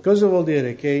 Cosa vuol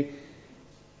dire? Che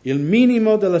il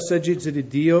minimo della saggezza di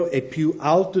Dio è più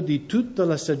alto di tutta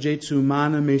la saggezza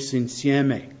umana messa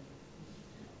insieme.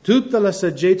 Tutta la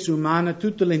saggezza umana,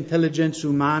 tutta l'intelligenza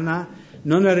umana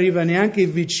non arriva neanche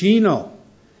vicino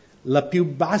alla più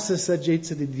bassa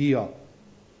saggezza di Dio.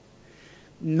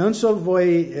 Non so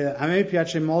voi, a me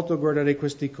piace molto guardare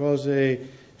queste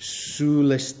cose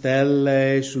sulle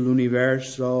stelle,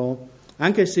 sull'universo,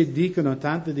 anche se dicono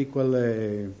tante di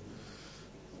quelle,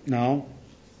 no,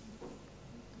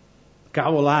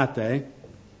 cavolate,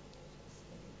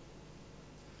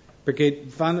 perché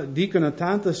dicono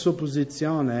tanta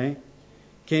supposizione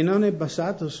che non è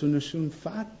basato su nessun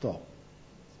fatto.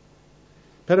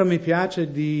 Però mi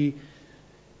piace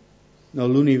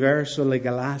l'universo, le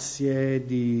galassie,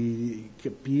 di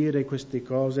capire queste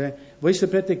cose. Voi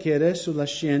sapete che adesso la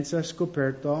scienza ha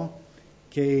scoperto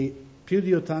che più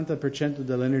di 80%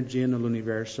 dell'energia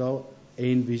nell'universo è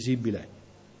invisibile.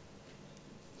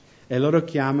 E loro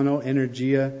chiamano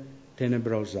energia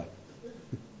tenebrosa.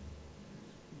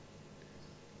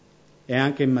 E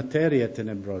anche materia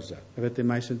tenebrosa. Avete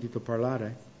mai sentito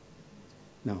parlare?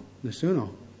 No,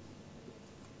 nessuno.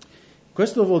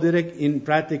 Questo vuol dire in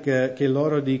pratica che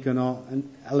loro dicono,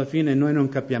 alla fine noi non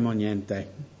capiamo niente,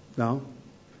 no?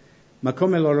 Ma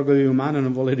come l'orgoglio umano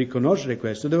non vuole riconoscere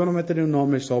questo, devono mettere un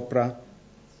nome sopra.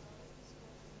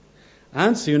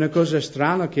 Anzi, una cosa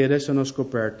strana che adesso hanno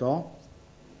scoperto,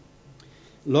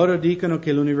 loro dicono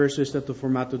che l'universo è stato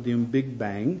formato di un Big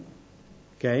Bang,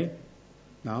 ok?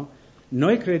 No?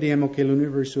 Noi crediamo che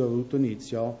l'universo ha avuto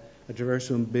inizio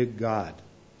attraverso un Big God,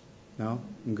 no?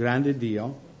 Un grande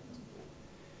Dio.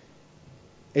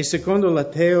 E secondo la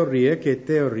teoria, che è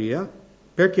teoria,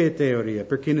 perché è teoria?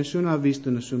 Perché nessuno ha visto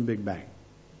nessun Big Bang.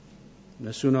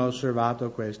 Nessuno ha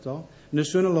osservato questo,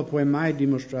 nessuno lo può mai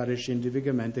dimostrare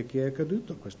scientificamente che è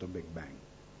accaduto questo Big Bang.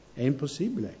 È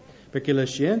impossibile, perché la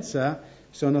scienza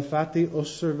sono fatti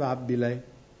osservabili,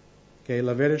 che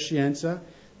la vera scienza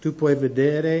tu puoi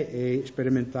vedere e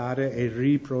sperimentare e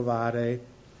riprovare,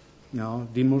 no?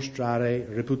 Dimostrare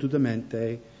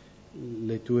ripetutamente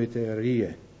le tue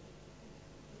teorie.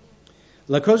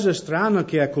 La cosa strana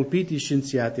che ha colpito gli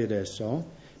scienziati adesso,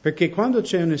 perché quando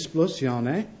c'è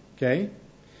un'esplosione, ok?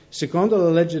 Secondo la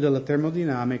legge della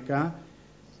termodinamica,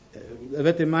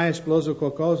 avete mai esploso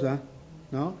qualcosa?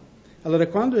 No? Allora,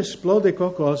 quando esplode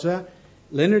qualcosa,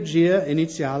 l'energia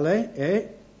iniziale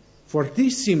è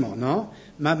fortissima, no?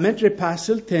 Ma mentre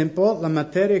passa il tempo, la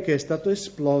materia che è stata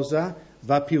esplosa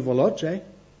va più veloce?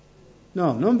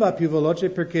 No, non va più veloce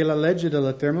perché la legge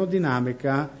della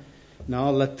termodinamica,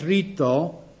 no,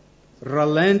 l'attrito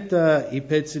rallenta i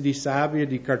pezzi di sabbia,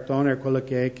 di cartone o quello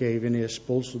che è che viene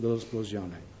espulso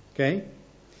dall'esplosione. Ok?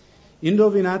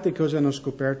 Indovinate cosa hanno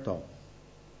scoperto?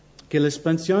 Che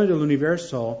l'espansione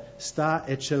dell'universo sta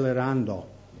accelerando.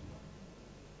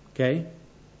 Ok?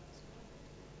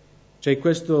 C'è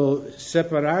questo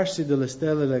separarsi delle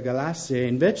stelle e delle galassie,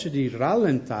 invece di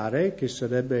rallentare, che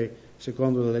sarebbe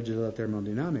secondo la legge della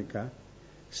termodinamica,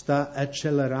 sta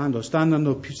accelerando, sta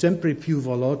andando sempre più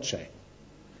veloce.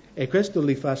 E questo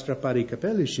li fa strappare i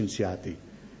capelli, scienziati,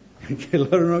 che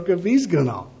loro non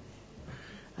capiscono.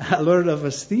 A loro dà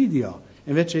fastidio.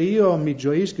 Invece io mi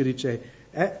gioisco e dice,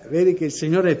 vedi che il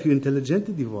Signore è più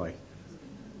intelligente di voi.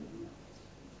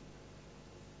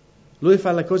 Lui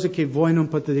fa le cose che voi non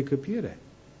potete capire.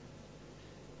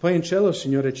 Poi in cielo il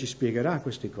Signore ci spiegherà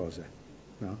queste cose,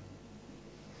 no?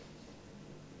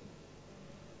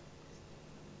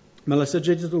 Ma la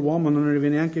saggezza dell'uomo non arriva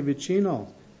neanche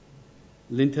vicino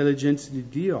all'intelligenza di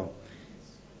Dio.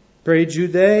 Per i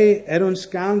giudei era un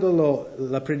scandalo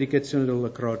la predicazione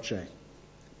della croce,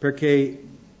 perché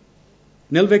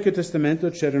nel Vecchio Testamento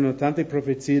c'erano tante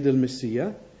profezie del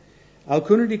Messia.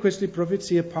 Alcune di queste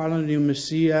profezie parlano di un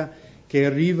Messia che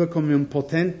arriva come un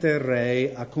potente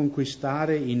re a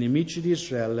conquistare i nemici di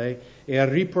Israele e a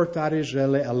riportare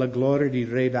Israele alla gloria di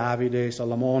re Davide e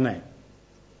Salomone.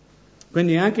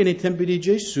 Quindi anche nei tempi di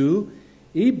Gesù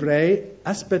gli ebrei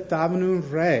aspettavano un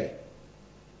re.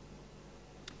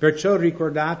 Perciò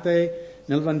ricordate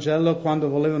nel Vangelo quando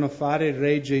volevano fare il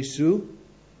re Gesù?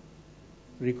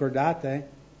 Ricordate?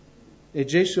 E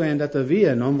Gesù è andato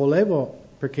via, non volevo,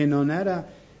 perché non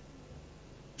era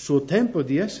suo tempo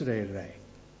di essere il re.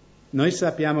 Noi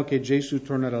sappiamo che Gesù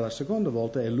tornerà la seconda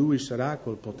volta e lui sarà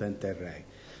quel potente re.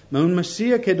 Ma un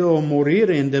Messia che doveva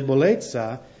morire in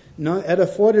debolezza era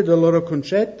fuori dal loro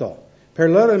concetto. Per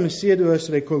loro il Messia doveva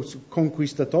essere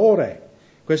conquistatore,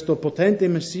 questo potente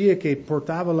Messia che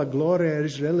portava la gloria a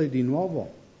Israele di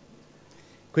nuovo.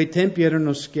 Quei tempi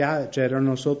erano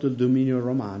erano sotto il dominio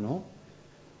romano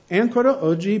e ancora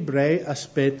oggi gli ebrei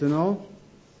aspettano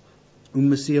un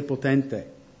Messia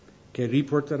potente che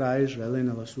riporterà Israele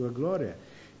nella sua gloria.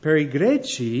 Per i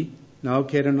greci, no,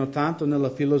 che erano tanto nella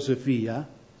filosofia,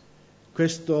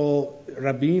 questo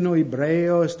rabbino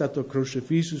ebreo è stato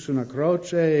crocifisso su una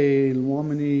croce e gli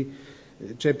uomini,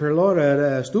 per loro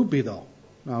era stupido,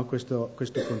 no, questo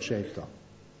concetto.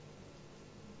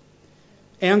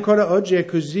 E ancora oggi è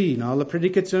così, no? La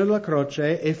predicazione della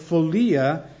croce è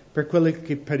follia per quelli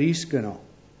che periscono.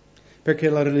 Perché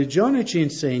la religione ci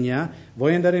insegna,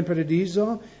 vuoi andare in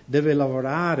paradiso? Deve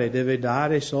lavorare, deve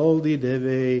dare soldi,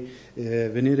 deve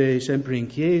venire sempre in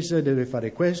chiesa, deve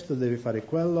fare questo, deve fare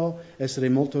quello, essere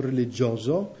molto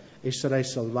religioso e sarai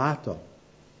salvato.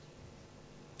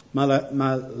 Ma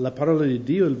la parola di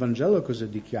Dio, il Vangelo, cosa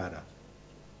dichiara?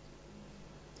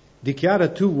 Dichiara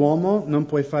tu uomo non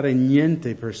puoi fare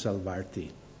niente per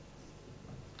salvarti.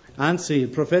 Anzi, il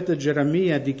profeta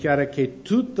Geremia dichiara che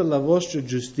tutta la vostra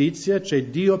giustizia, c'è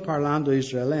Dio parlando a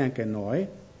Israele e anche a noi,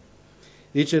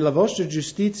 dice la vostra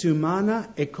giustizia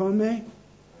umana è come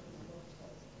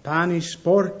pani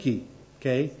sporchi,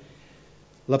 ok?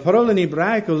 La parola in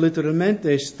ebraico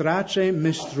letteralmente è strace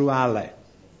mestruale,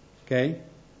 ok?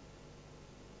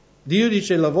 Dio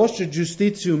dice la vostra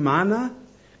giustizia umana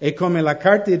è come la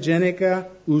carta igienica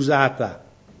usata,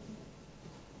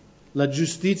 la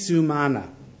giustizia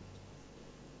umana.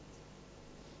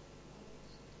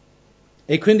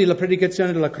 E quindi la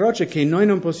predicazione della croce, che noi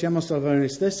non possiamo salvare noi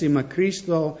stessi, ma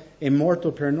Cristo è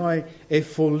morto per noi, è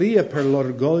follia per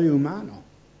l'orgoglio umano.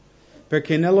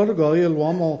 Perché nell'orgoglio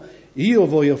l'uomo, io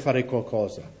voglio fare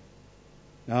qualcosa,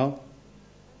 no?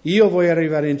 Io voglio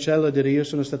arrivare in cielo e dire io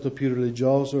sono stato più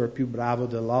religioso o più bravo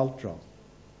dell'altro.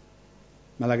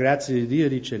 Ma la grazia di Dio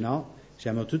dice no,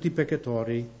 siamo tutti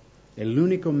peccatori E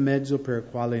l'unico mezzo per il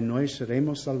quale noi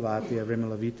saremo salvati e avremo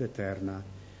la vita eterna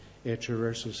è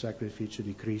attraverso il sacrificio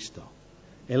di Cristo.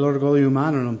 E l'orgoglio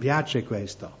umano non piace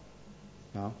questo,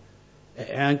 no?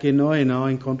 E anche noi, no,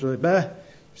 incontro,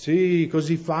 sì,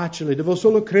 così facile, devo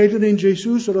solo credere in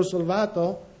Gesù, sarò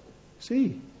salvato?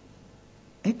 Sì,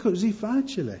 è così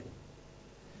facile,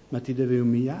 ma ti devi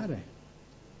umiliare.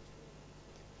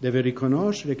 Devi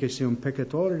riconoscere che sei un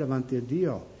peccatore davanti a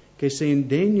Dio, che sei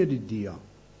indegno di Dio.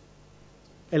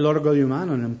 E l'orgoglio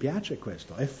umano non piace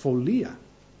questo, è follia.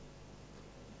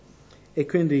 E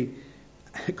quindi,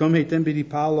 come ai tempi di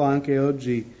Paolo, anche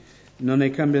oggi non è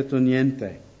cambiato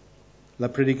niente. La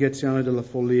predicazione della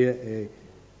follia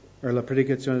o la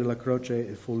predicazione della croce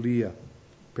è follia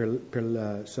per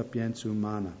la sapienza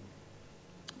umana.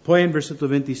 Poi in versetto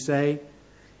 26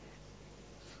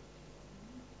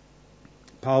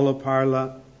 Paolo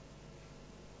parla: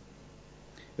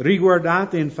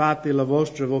 riguardate infatti la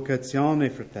vostra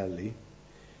vocazione, fratelli,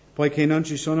 poiché non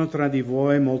ci sono tra di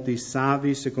voi molti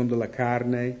savi secondo la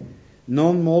carne,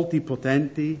 non molti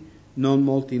potenti, non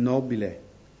molti nobili,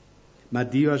 ma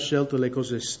Dio ha scelto le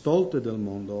cose stolte del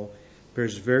mondo per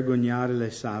svergognare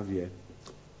le savie.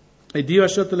 E Dio ha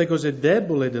scelto le cose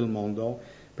deboli del mondo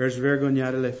per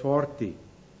svergognare le forti.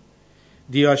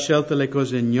 Dio ha scelto le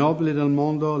cose ignobili del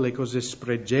mondo, le cose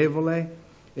spregevoli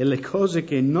e le cose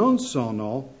che non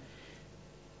sono,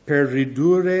 per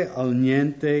ridurre al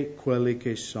niente quelli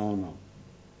che sono.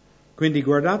 Quindi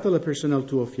guardate la persona al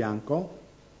tuo fianco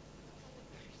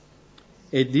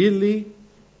e digli: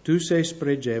 tu sei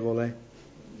spregevole.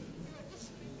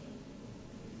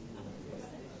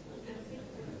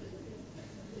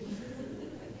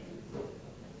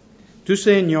 Tu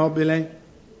sei ignobile.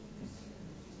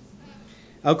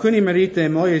 Alcuni mariti e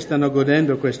mogli stanno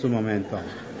godendo questo momento.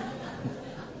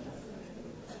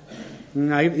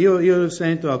 Io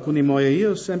sento alcuni mogli,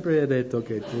 io ho sempre detto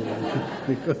che tu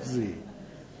è così.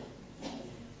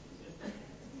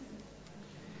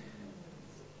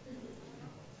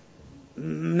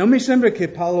 Non mi sembra che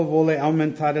Paolo vuole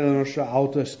aumentare la nostra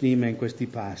autostima in questi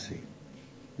passi,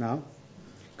 no?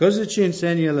 Cosa ci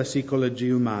insegna la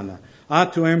psicologia umana?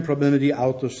 Tu hai un problema di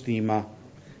autostima.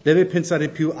 Devi pensare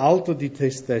più alto di te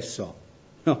stesso.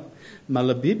 No, ma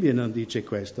la Bibbia non dice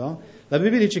questo. La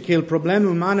Bibbia dice che il problema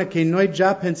umano è che noi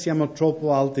già pensiamo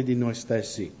troppo alti di noi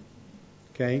stessi.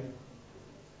 Ok?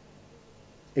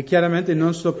 E chiaramente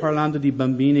non sto parlando di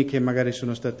bambini che magari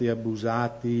sono stati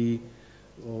abusati.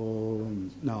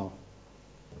 No.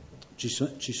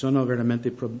 Ci sono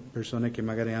veramente persone che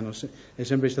magari è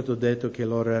sempre stato detto che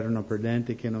loro erano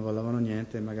perdenti, che non valevano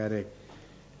niente, magari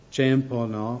c'è un po',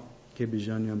 no? Che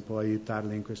bisogna un po'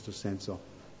 aiutarli in questo senso.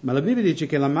 Ma la Bibbia dice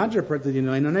che la maggior parte di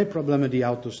noi non è il problema di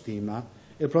autostima,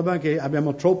 il problema è che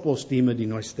abbiamo troppo stima di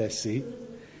noi stessi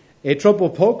e troppo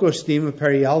poco stima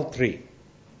per gli altri.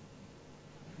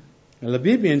 La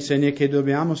Bibbia insegna che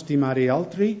dobbiamo stimare gli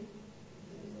altri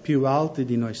più alti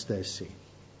di noi stessi,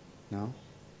 no?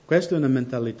 Questa è una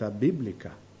mentalità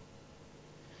biblica.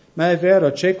 Ma è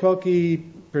vero, c'è qualche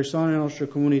persona nella nostra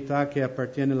comunità che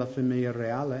appartiene alla famiglia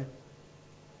reale?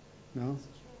 No?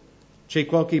 C'è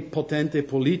qualche potente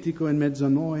politico in mezzo a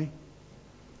noi?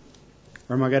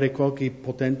 O magari qualche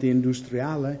potente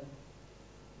industriale?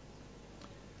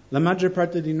 La maggior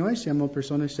parte di noi siamo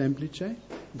persone semplici,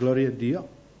 gloria a Dio,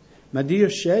 ma Dio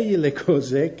sceglie le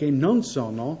cose che non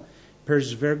sono per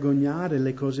svergognare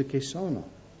le cose che sono.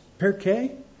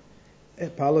 Perché? E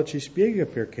Paolo ci spiega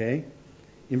perché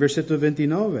in versetto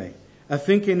 29,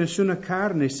 affinché nessuna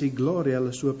carne si gloria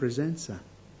alla sua presenza.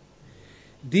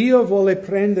 Dio vuole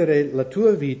prendere la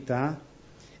tua vita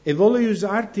e vuole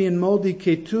usarti in modi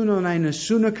che tu non hai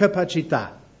nessuna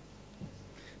capacità.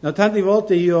 No, tante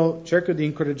volte io cerco di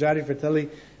incoraggiare i fratelli: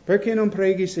 perché non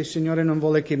preghi se il Signore non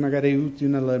vuole che magari aiuti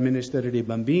nel ministero dei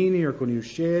bambini o con gli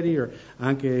uscieri o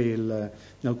anche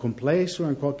nel complesso,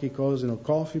 in qualche cosa, nel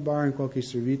coffee bar, in qualche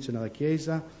servizio nella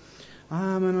chiesa?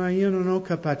 Ma no, io non ho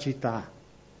capacità.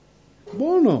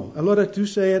 Buono, allora tu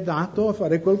sei adatto a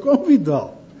fare quel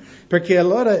compito, perché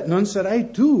allora non sarai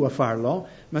tu a farlo,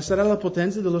 ma sarà la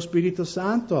potenza dello Spirito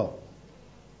Santo.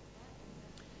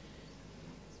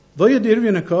 Voglio dirvi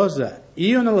una cosa,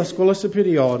 io nella scuola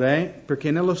superiore,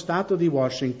 perché nello Stato di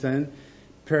Washington,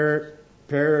 per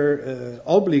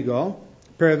obbligo,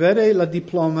 per avere la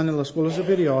diploma nella scuola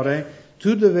superiore,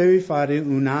 tu dovevi fare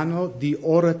un anno di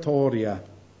oratoria,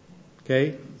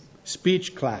 ok?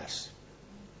 Speech class.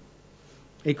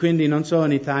 E quindi non so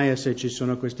in Italia se ci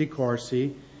sono questi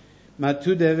corsi, ma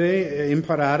tu devi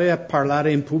imparare a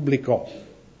parlare in pubblico,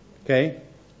 ok?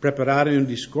 Preparare un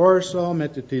discorso,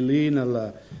 metterti lì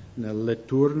nella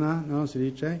letturna, no? Si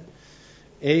dice?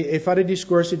 e fare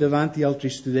discorsi davanti a altri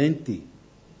studenti.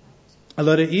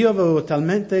 Allora io avevo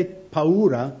talmente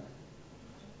paura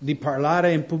di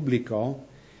parlare in pubblico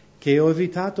che ho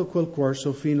evitato quel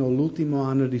corso fino all'ultimo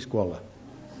anno di scuola.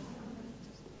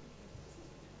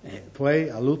 E poi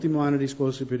all'ultimo anno di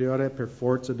scuola superiore per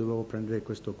forza dovevo prendere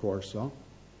questo corso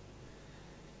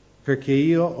perché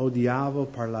io odiavo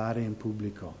parlare in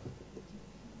pubblico.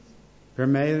 Per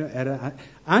me era,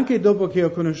 anche dopo che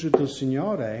ho conosciuto il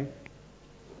Signore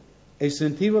e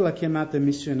sentivo la chiamata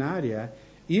missionaria,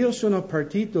 io sono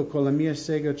partito con la mia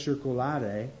sega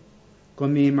circolare, con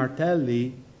i miei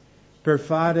martelli, per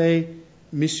fare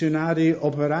missionari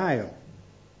operaio,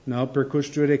 no? Per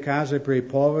costruire case per i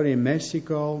poveri in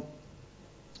Messico,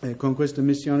 con questa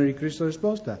missione di Cristo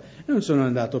risposta. Non sono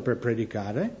andato per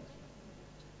predicare.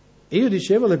 E io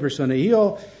dicevo alle persone,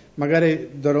 io magari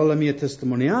darò la mia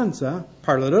testimonianza,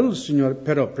 parlerò del Signore,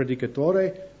 però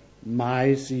predicatore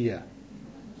mai sia.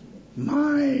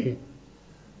 Mai.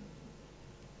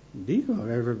 Dico,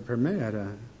 per me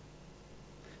era...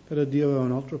 Però Dio aveva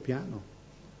un altro piano.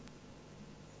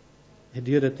 E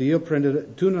Dio ha detto,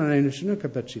 tu non hai nessuna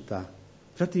capacità.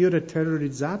 Infatti io ero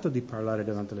terrorizzato di parlare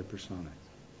davanti alle persone.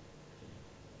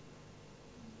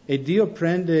 E Dio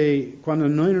prende, quando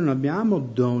noi non abbiamo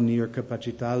doni o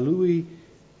capacità, Lui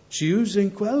ci usa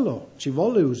in quello, ci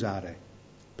vuole usare.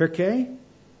 Perché?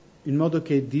 In modo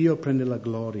che Dio prende la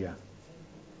gloria.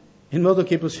 In modo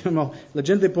che la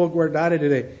gente può guardare e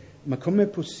dire, ma com'è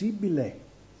possibile?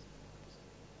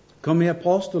 Come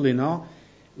apostoli, no?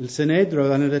 Il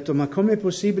Sinedrio hanno detto, ma com'è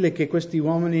possibile che questi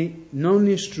uomini non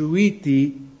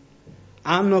istruiti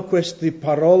hanno queste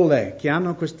parole, che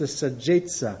hanno questa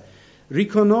saggezza,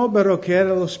 riconobbero che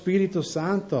era lo Spirito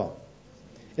Santo.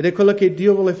 Ed è quello che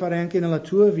Dio vuole fare anche nella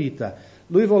tua vita.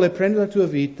 Lui vuole prendere la tua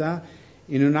vita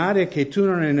in un'area che tu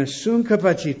non hai nessuna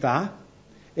capacità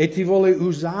e ti vuole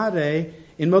usare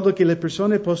in modo che le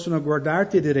persone possano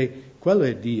guardarti e dire, quello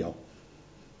è Dio.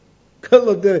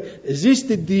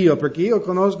 Esiste Dio, perché io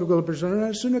conosco quella persona, non ha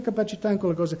nessuna capacità in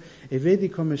quella cosa, e vedi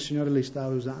come il Signore li sta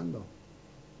usando.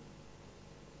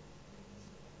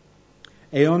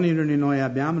 E ognuno di noi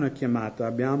abbiamo una chiamata,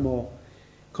 abbiamo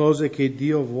cose che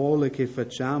Dio vuole che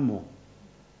facciamo.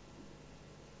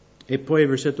 E poi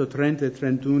versetto 30 e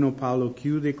 31 Paolo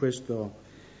chiude questa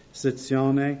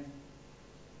sezione.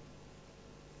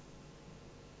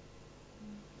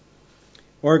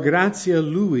 Or grazie a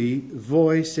Lui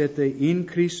voi siete in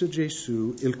Cristo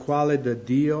Gesù, il quale da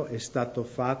Dio è stato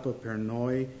fatto per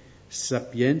noi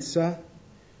sapienza,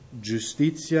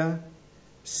 giustizia,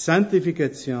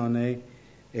 santificazione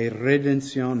e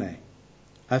redenzione,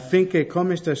 affinché,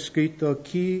 come sta scritto,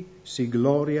 chi si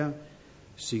gloria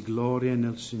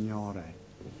nel Signore.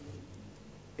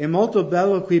 È molto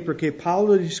bello qui perché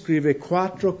Paolo descrive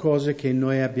 4 cose che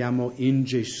noi abbiamo in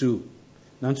Gesù.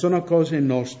 Non sono cose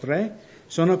nostre,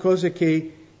 sono cose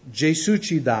che Gesù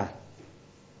ci dà.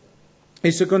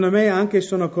 E secondo me anche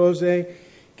sono cose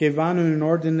che vanno in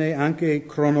ordine anche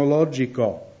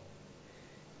cronologico.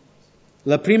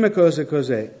 La prima cosa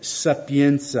cos'è?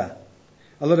 Sapienza.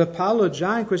 Allora Paolo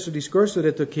già in questo discorso ha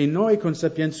detto che noi con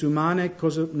sapienza umana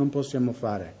cosa non possiamo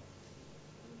fare?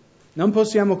 Non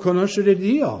possiamo conoscere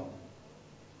Dio.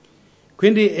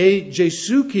 Quindi è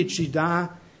Gesù che ci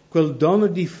dà quel dono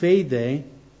di fede,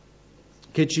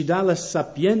 che ci dà la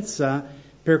sapienza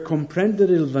per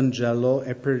comprendere il Vangelo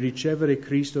e per ricevere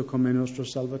Cristo come nostro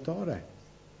Salvatore.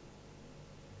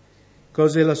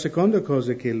 Cos'è la seconda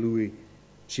cosa che Lui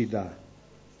ci dà?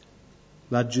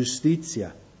 La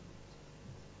giustizia.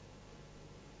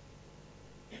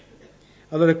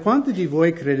 Allora, quanti di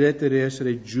voi credete di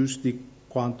essere giusti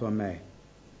quanto a me?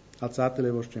 Alzate le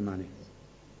vostre mani.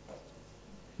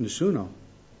 Nessuno?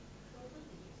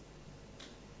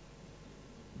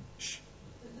 Shh.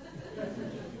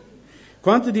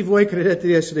 Quanti di voi credete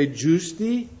di essere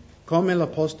giusti come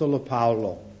l'Apostolo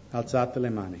Paolo? Alzate le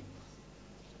mani.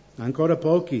 Ancora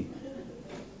pochi.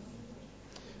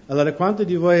 Allora, quanti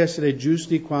di voi essere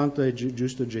giusti quanto è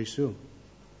giusto Gesù?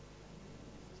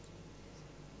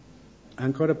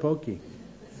 Ancora pochi.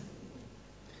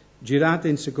 Girate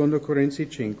in 2 Corinzi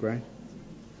 5.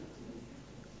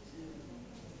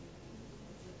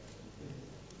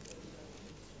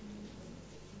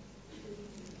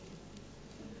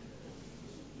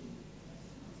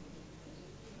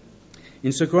 In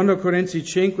 2 Corinzi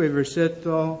 5,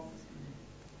 versetto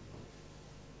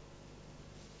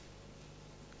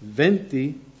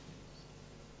 20,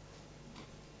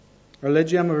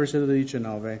 leggiamo il versetto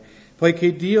 19.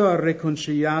 Poiché Dio ha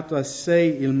riconciliato a sé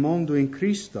il mondo in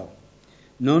Cristo,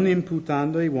 non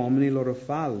imputando ai uomini i loro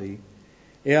falli,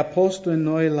 e ha posto in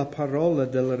noi la parola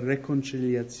della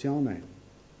riconciliazione.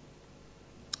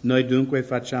 Noi dunque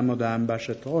facciamo da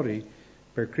ambasciatori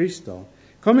per Cristo,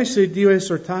 come se Dio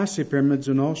esortasse per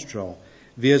mezzo nostro.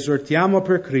 Vi esortiamo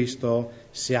per Cristo,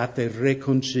 siate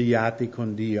riconciliati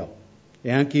con Dio.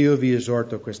 E anche io vi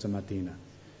esorto questa mattina.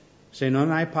 Se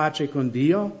non hai pace con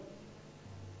Dio,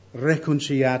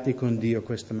 riconciliati con Dio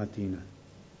questa mattina.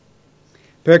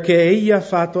 Perché Egli ha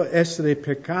fatto essere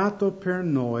peccato per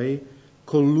noi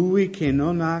colui che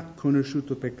non ha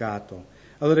conosciuto peccato.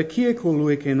 Allora chi è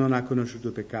colui che non ha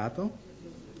conosciuto peccato?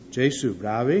 Gesù,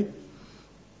 bravi?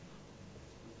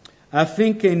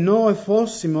 Affinché noi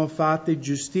fossimo fatti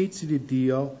giustizia di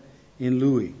Dio in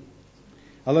Lui.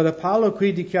 Allora Paolo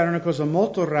qui dichiara una cosa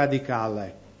molto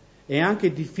radicale e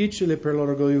anche difficile per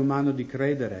l'orgoglio umano di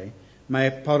credere, ma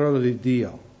è parola di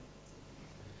Dio.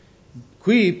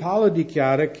 Qui Paolo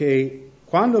dichiara che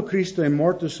quando Cristo è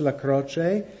morto sulla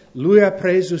croce, Lui ha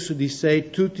preso su di sé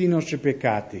tutti i nostri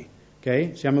peccati.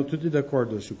 Ok? Siamo tutti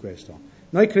d'accordo su questo.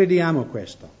 Noi crediamo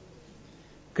questo.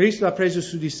 Cristo ha preso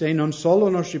su di sé non solo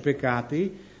i nostri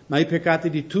peccati, ma i peccati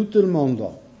di tutto il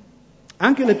mondo.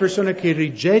 Anche le persone che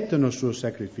rigettano il suo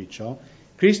sacrificio,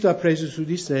 Cristo ha preso su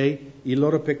di sé i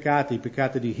loro peccati, i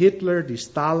peccati di Hitler, di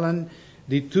Stalin,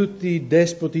 di tutti i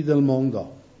despoti del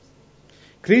mondo.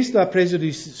 Cristo ha preso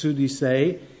su di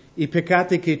sé i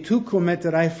peccati che tu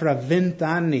commetterai fra 20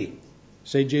 anni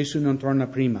se Gesù non torna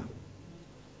prima.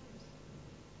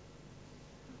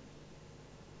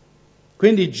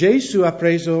 Quindi Gesù ha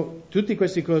preso tutte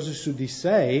queste cose su di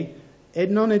sé e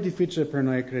non è difficile per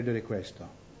noi credere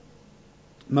questo.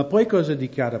 Ma poi cosa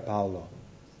dichiara Paolo?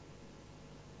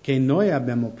 Che noi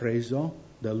abbiamo preso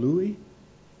da Lui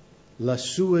la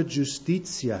sua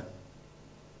giustizia.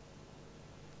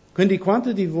 Quindi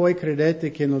quanti di voi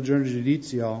credete che nel giorno del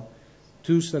giudizio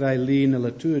tu sarai lì nella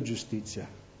tua giustizia?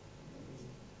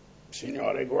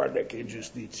 Signore, guarda che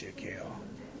giustizia che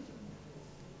ho.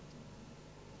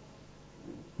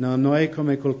 No, noi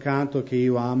come col canto che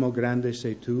io amo, grande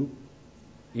sei tu,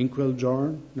 in quel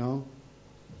giorno, no?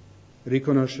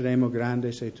 Riconosceremo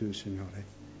grande sei tu, Signore.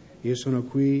 Io sono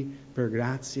qui per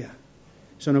grazia,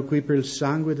 sono qui per il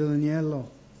sangue dell'agnello,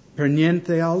 per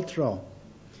niente altro.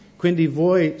 Quindi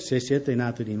voi, se siete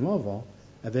nati di nuovo,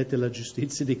 avete la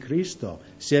giustizia di Cristo,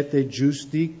 siete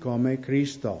giusti come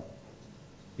Cristo.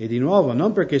 E di nuovo,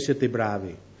 non perché siete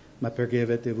bravi, ma perché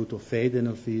avete avuto fede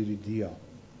nel Figlio di Dio.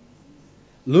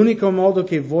 L'unico modo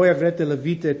che voi avrete la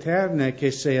vita eterna è che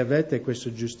se avete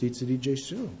questa giustizia di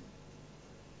Gesù.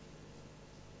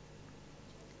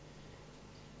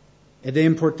 Ed è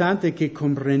importante che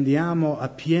comprendiamo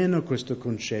appieno questo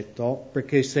concetto,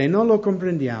 perché se non lo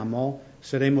comprendiamo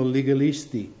saremo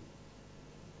legalisti.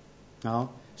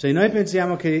 No? Se noi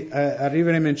pensiamo che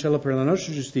arriveremo in cielo per la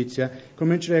nostra giustizia,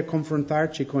 cominceremo a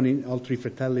confrontarci con i altri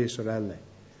fratelli e sorelle.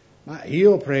 Ma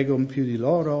io prego più di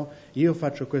loro, io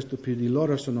faccio questo più di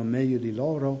loro, sono meglio di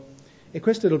loro. E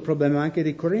questo era il problema anche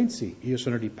dei Corinzi. Io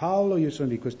sono di Paolo, io sono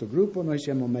di questo gruppo, noi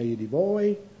siamo meglio di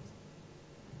voi.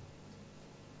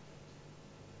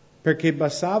 Perché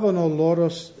basavano la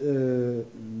loro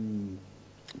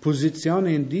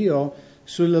posizione in Dio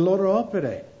sulle loro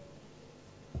opere.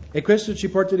 E questo ci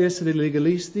porta ad essere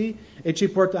legalisti e ci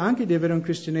porta anche ad avere un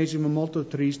cristianesimo molto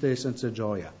triste e senza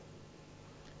gioia.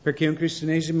 Perché un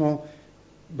cristianesimo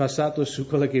basato su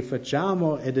quello che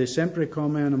facciamo ed è sempre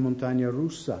come una montagna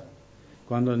russa.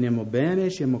 Quando andiamo bene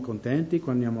siamo contenti,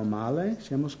 quando andiamo male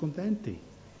siamo scontenti.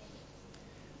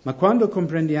 Ma quando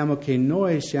comprendiamo che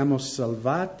noi siamo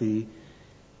salvati,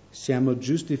 siamo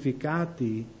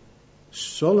giustificati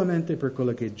solamente per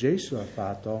quello che Gesù ha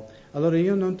fatto, allora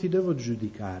io non ti devo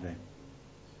giudicare,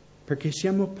 perché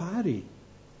siamo pari.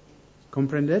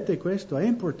 Comprendete questo? È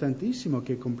importantissimo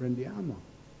che comprendiamo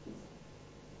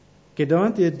che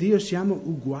davanti a Dio siamo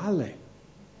uguali.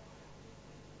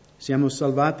 Siamo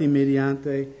salvati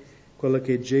mediante quello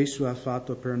che Gesù ha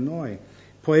fatto per noi.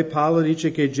 Poi Paolo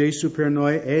dice che Gesù per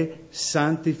noi è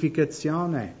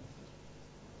santificazione.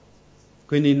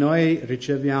 Quindi noi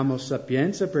riceviamo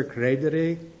sapienza per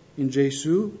credere in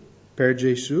Gesù, per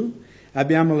Gesù.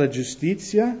 Abbiamo la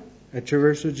giustizia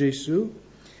attraverso Gesù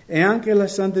e anche la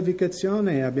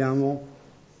santificazione abbiamo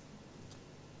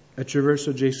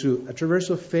attraverso Gesù,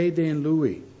 attraverso fede in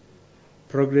Lui.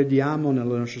 Progrediamo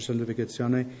nella nostra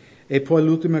santificazione. E poi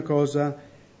l'ultima cosa,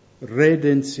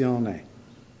 redenzione.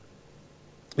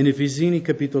 In Efesini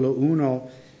capitolo 1,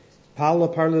 Paolo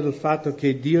parla del fatto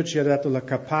che Dio ci ha dato la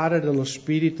caparra dello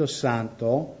Spirito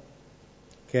Santo,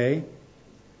 ok?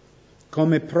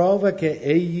 Come prova che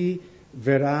Egli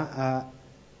verrà a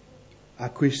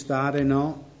acquistare,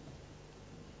 no?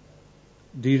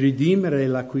 Di ridimere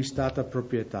l'acquistata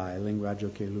proprietà, è il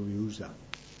linguaggio che lui usa.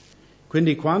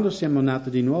 Quindi quando siamo nati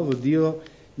di nuovo, Dio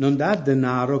non dà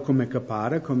denaro come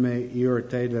caparra, come io e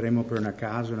te daremo per una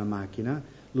casa, una macchina.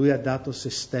 Lui ha dato se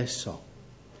stesso.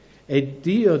 E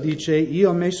Dio dice, io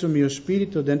ho messo il mio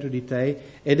spirito dentro di te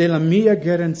ed è la mia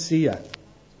garanzia.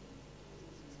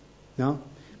 No?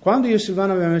 Quando io e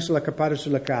Silvano abbiamo messo la caparra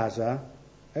sulla casa,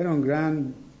 per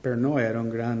noi era un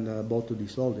gran botto di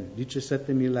soldi,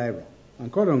 17.000 euro,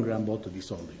 ancora un gran botto di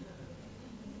soldi.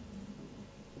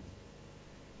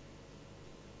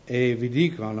 E vi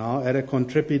dico, no? Era con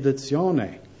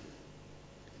trepidazione.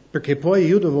 Perché poi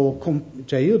io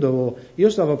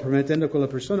stavo promettendo a quella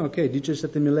persona, ok,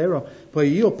 17.000 euro,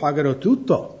 poi io pagherò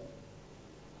tutto.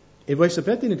 E voi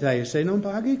sapete in Italia, se non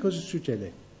paghi cosa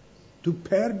succede? Tu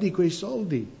perdi quei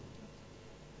soldi.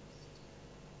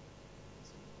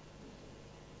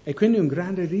 E quindi è un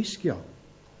grande rischio.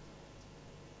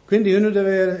 Quindi uno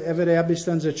deve avere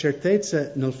abbastanza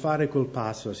certezza nel fare quel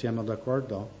passo, siamo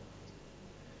d'accordo?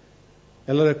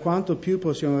 E allora quanto più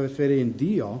possiamo avere fede in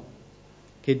Dio,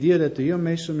 che Dio ha detto, io ho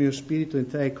messo il mio spirito in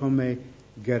te come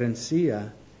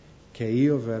garanzia che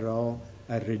io verrò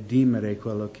a redimere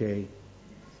quello che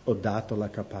ho dato alla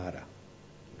caparra.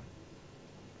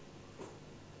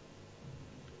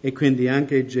 E quindi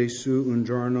anche Gesù un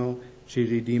giorno ci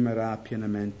ridimerà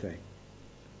pienamente.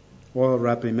 O al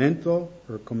rapimento,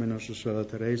 o come nostra sorella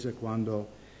Teresa, quando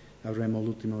avremo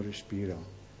l'ultimo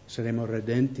respiro. Saremo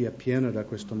redenti appieno da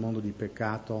questo mondo di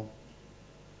peccato.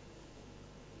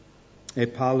 E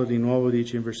Paolo di nuovo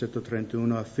dice in versetto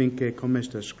 31, affinché, come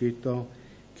sta scritto,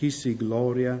 chi si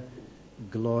gloria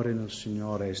nel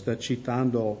Signore. Sta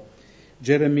citando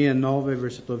Geremia 9,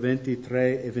 versetto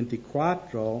 23 e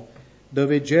 24,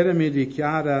 dove Geremia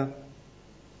dichiara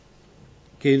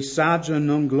che il saggio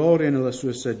non gloria nella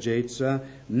sua saggezza,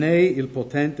 né il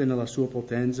potente nella sua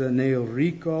potenza, né il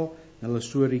ricco nella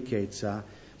sua ricchezza,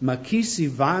 ma chi si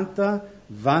vanta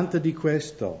di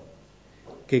questo,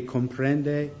 che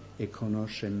comprende e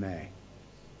conosce me.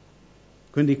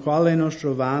 Quindi qual è il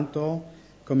nostro vanto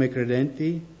come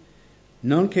credenti?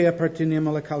 Non che apparteniamo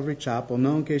alla Calvary Chapel,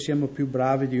 non che siamo più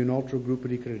bravi di un altro gruppo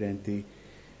di credenti,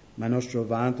 ma il nostro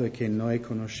vanto è che noi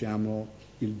conosciamo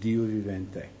il Dio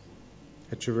vivente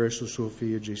attraverso il suo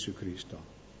Figlio Gesù Cristo.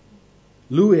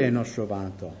 Lui è il nostro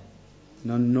vanto,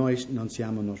 non noi non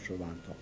siamo il nostro vanto.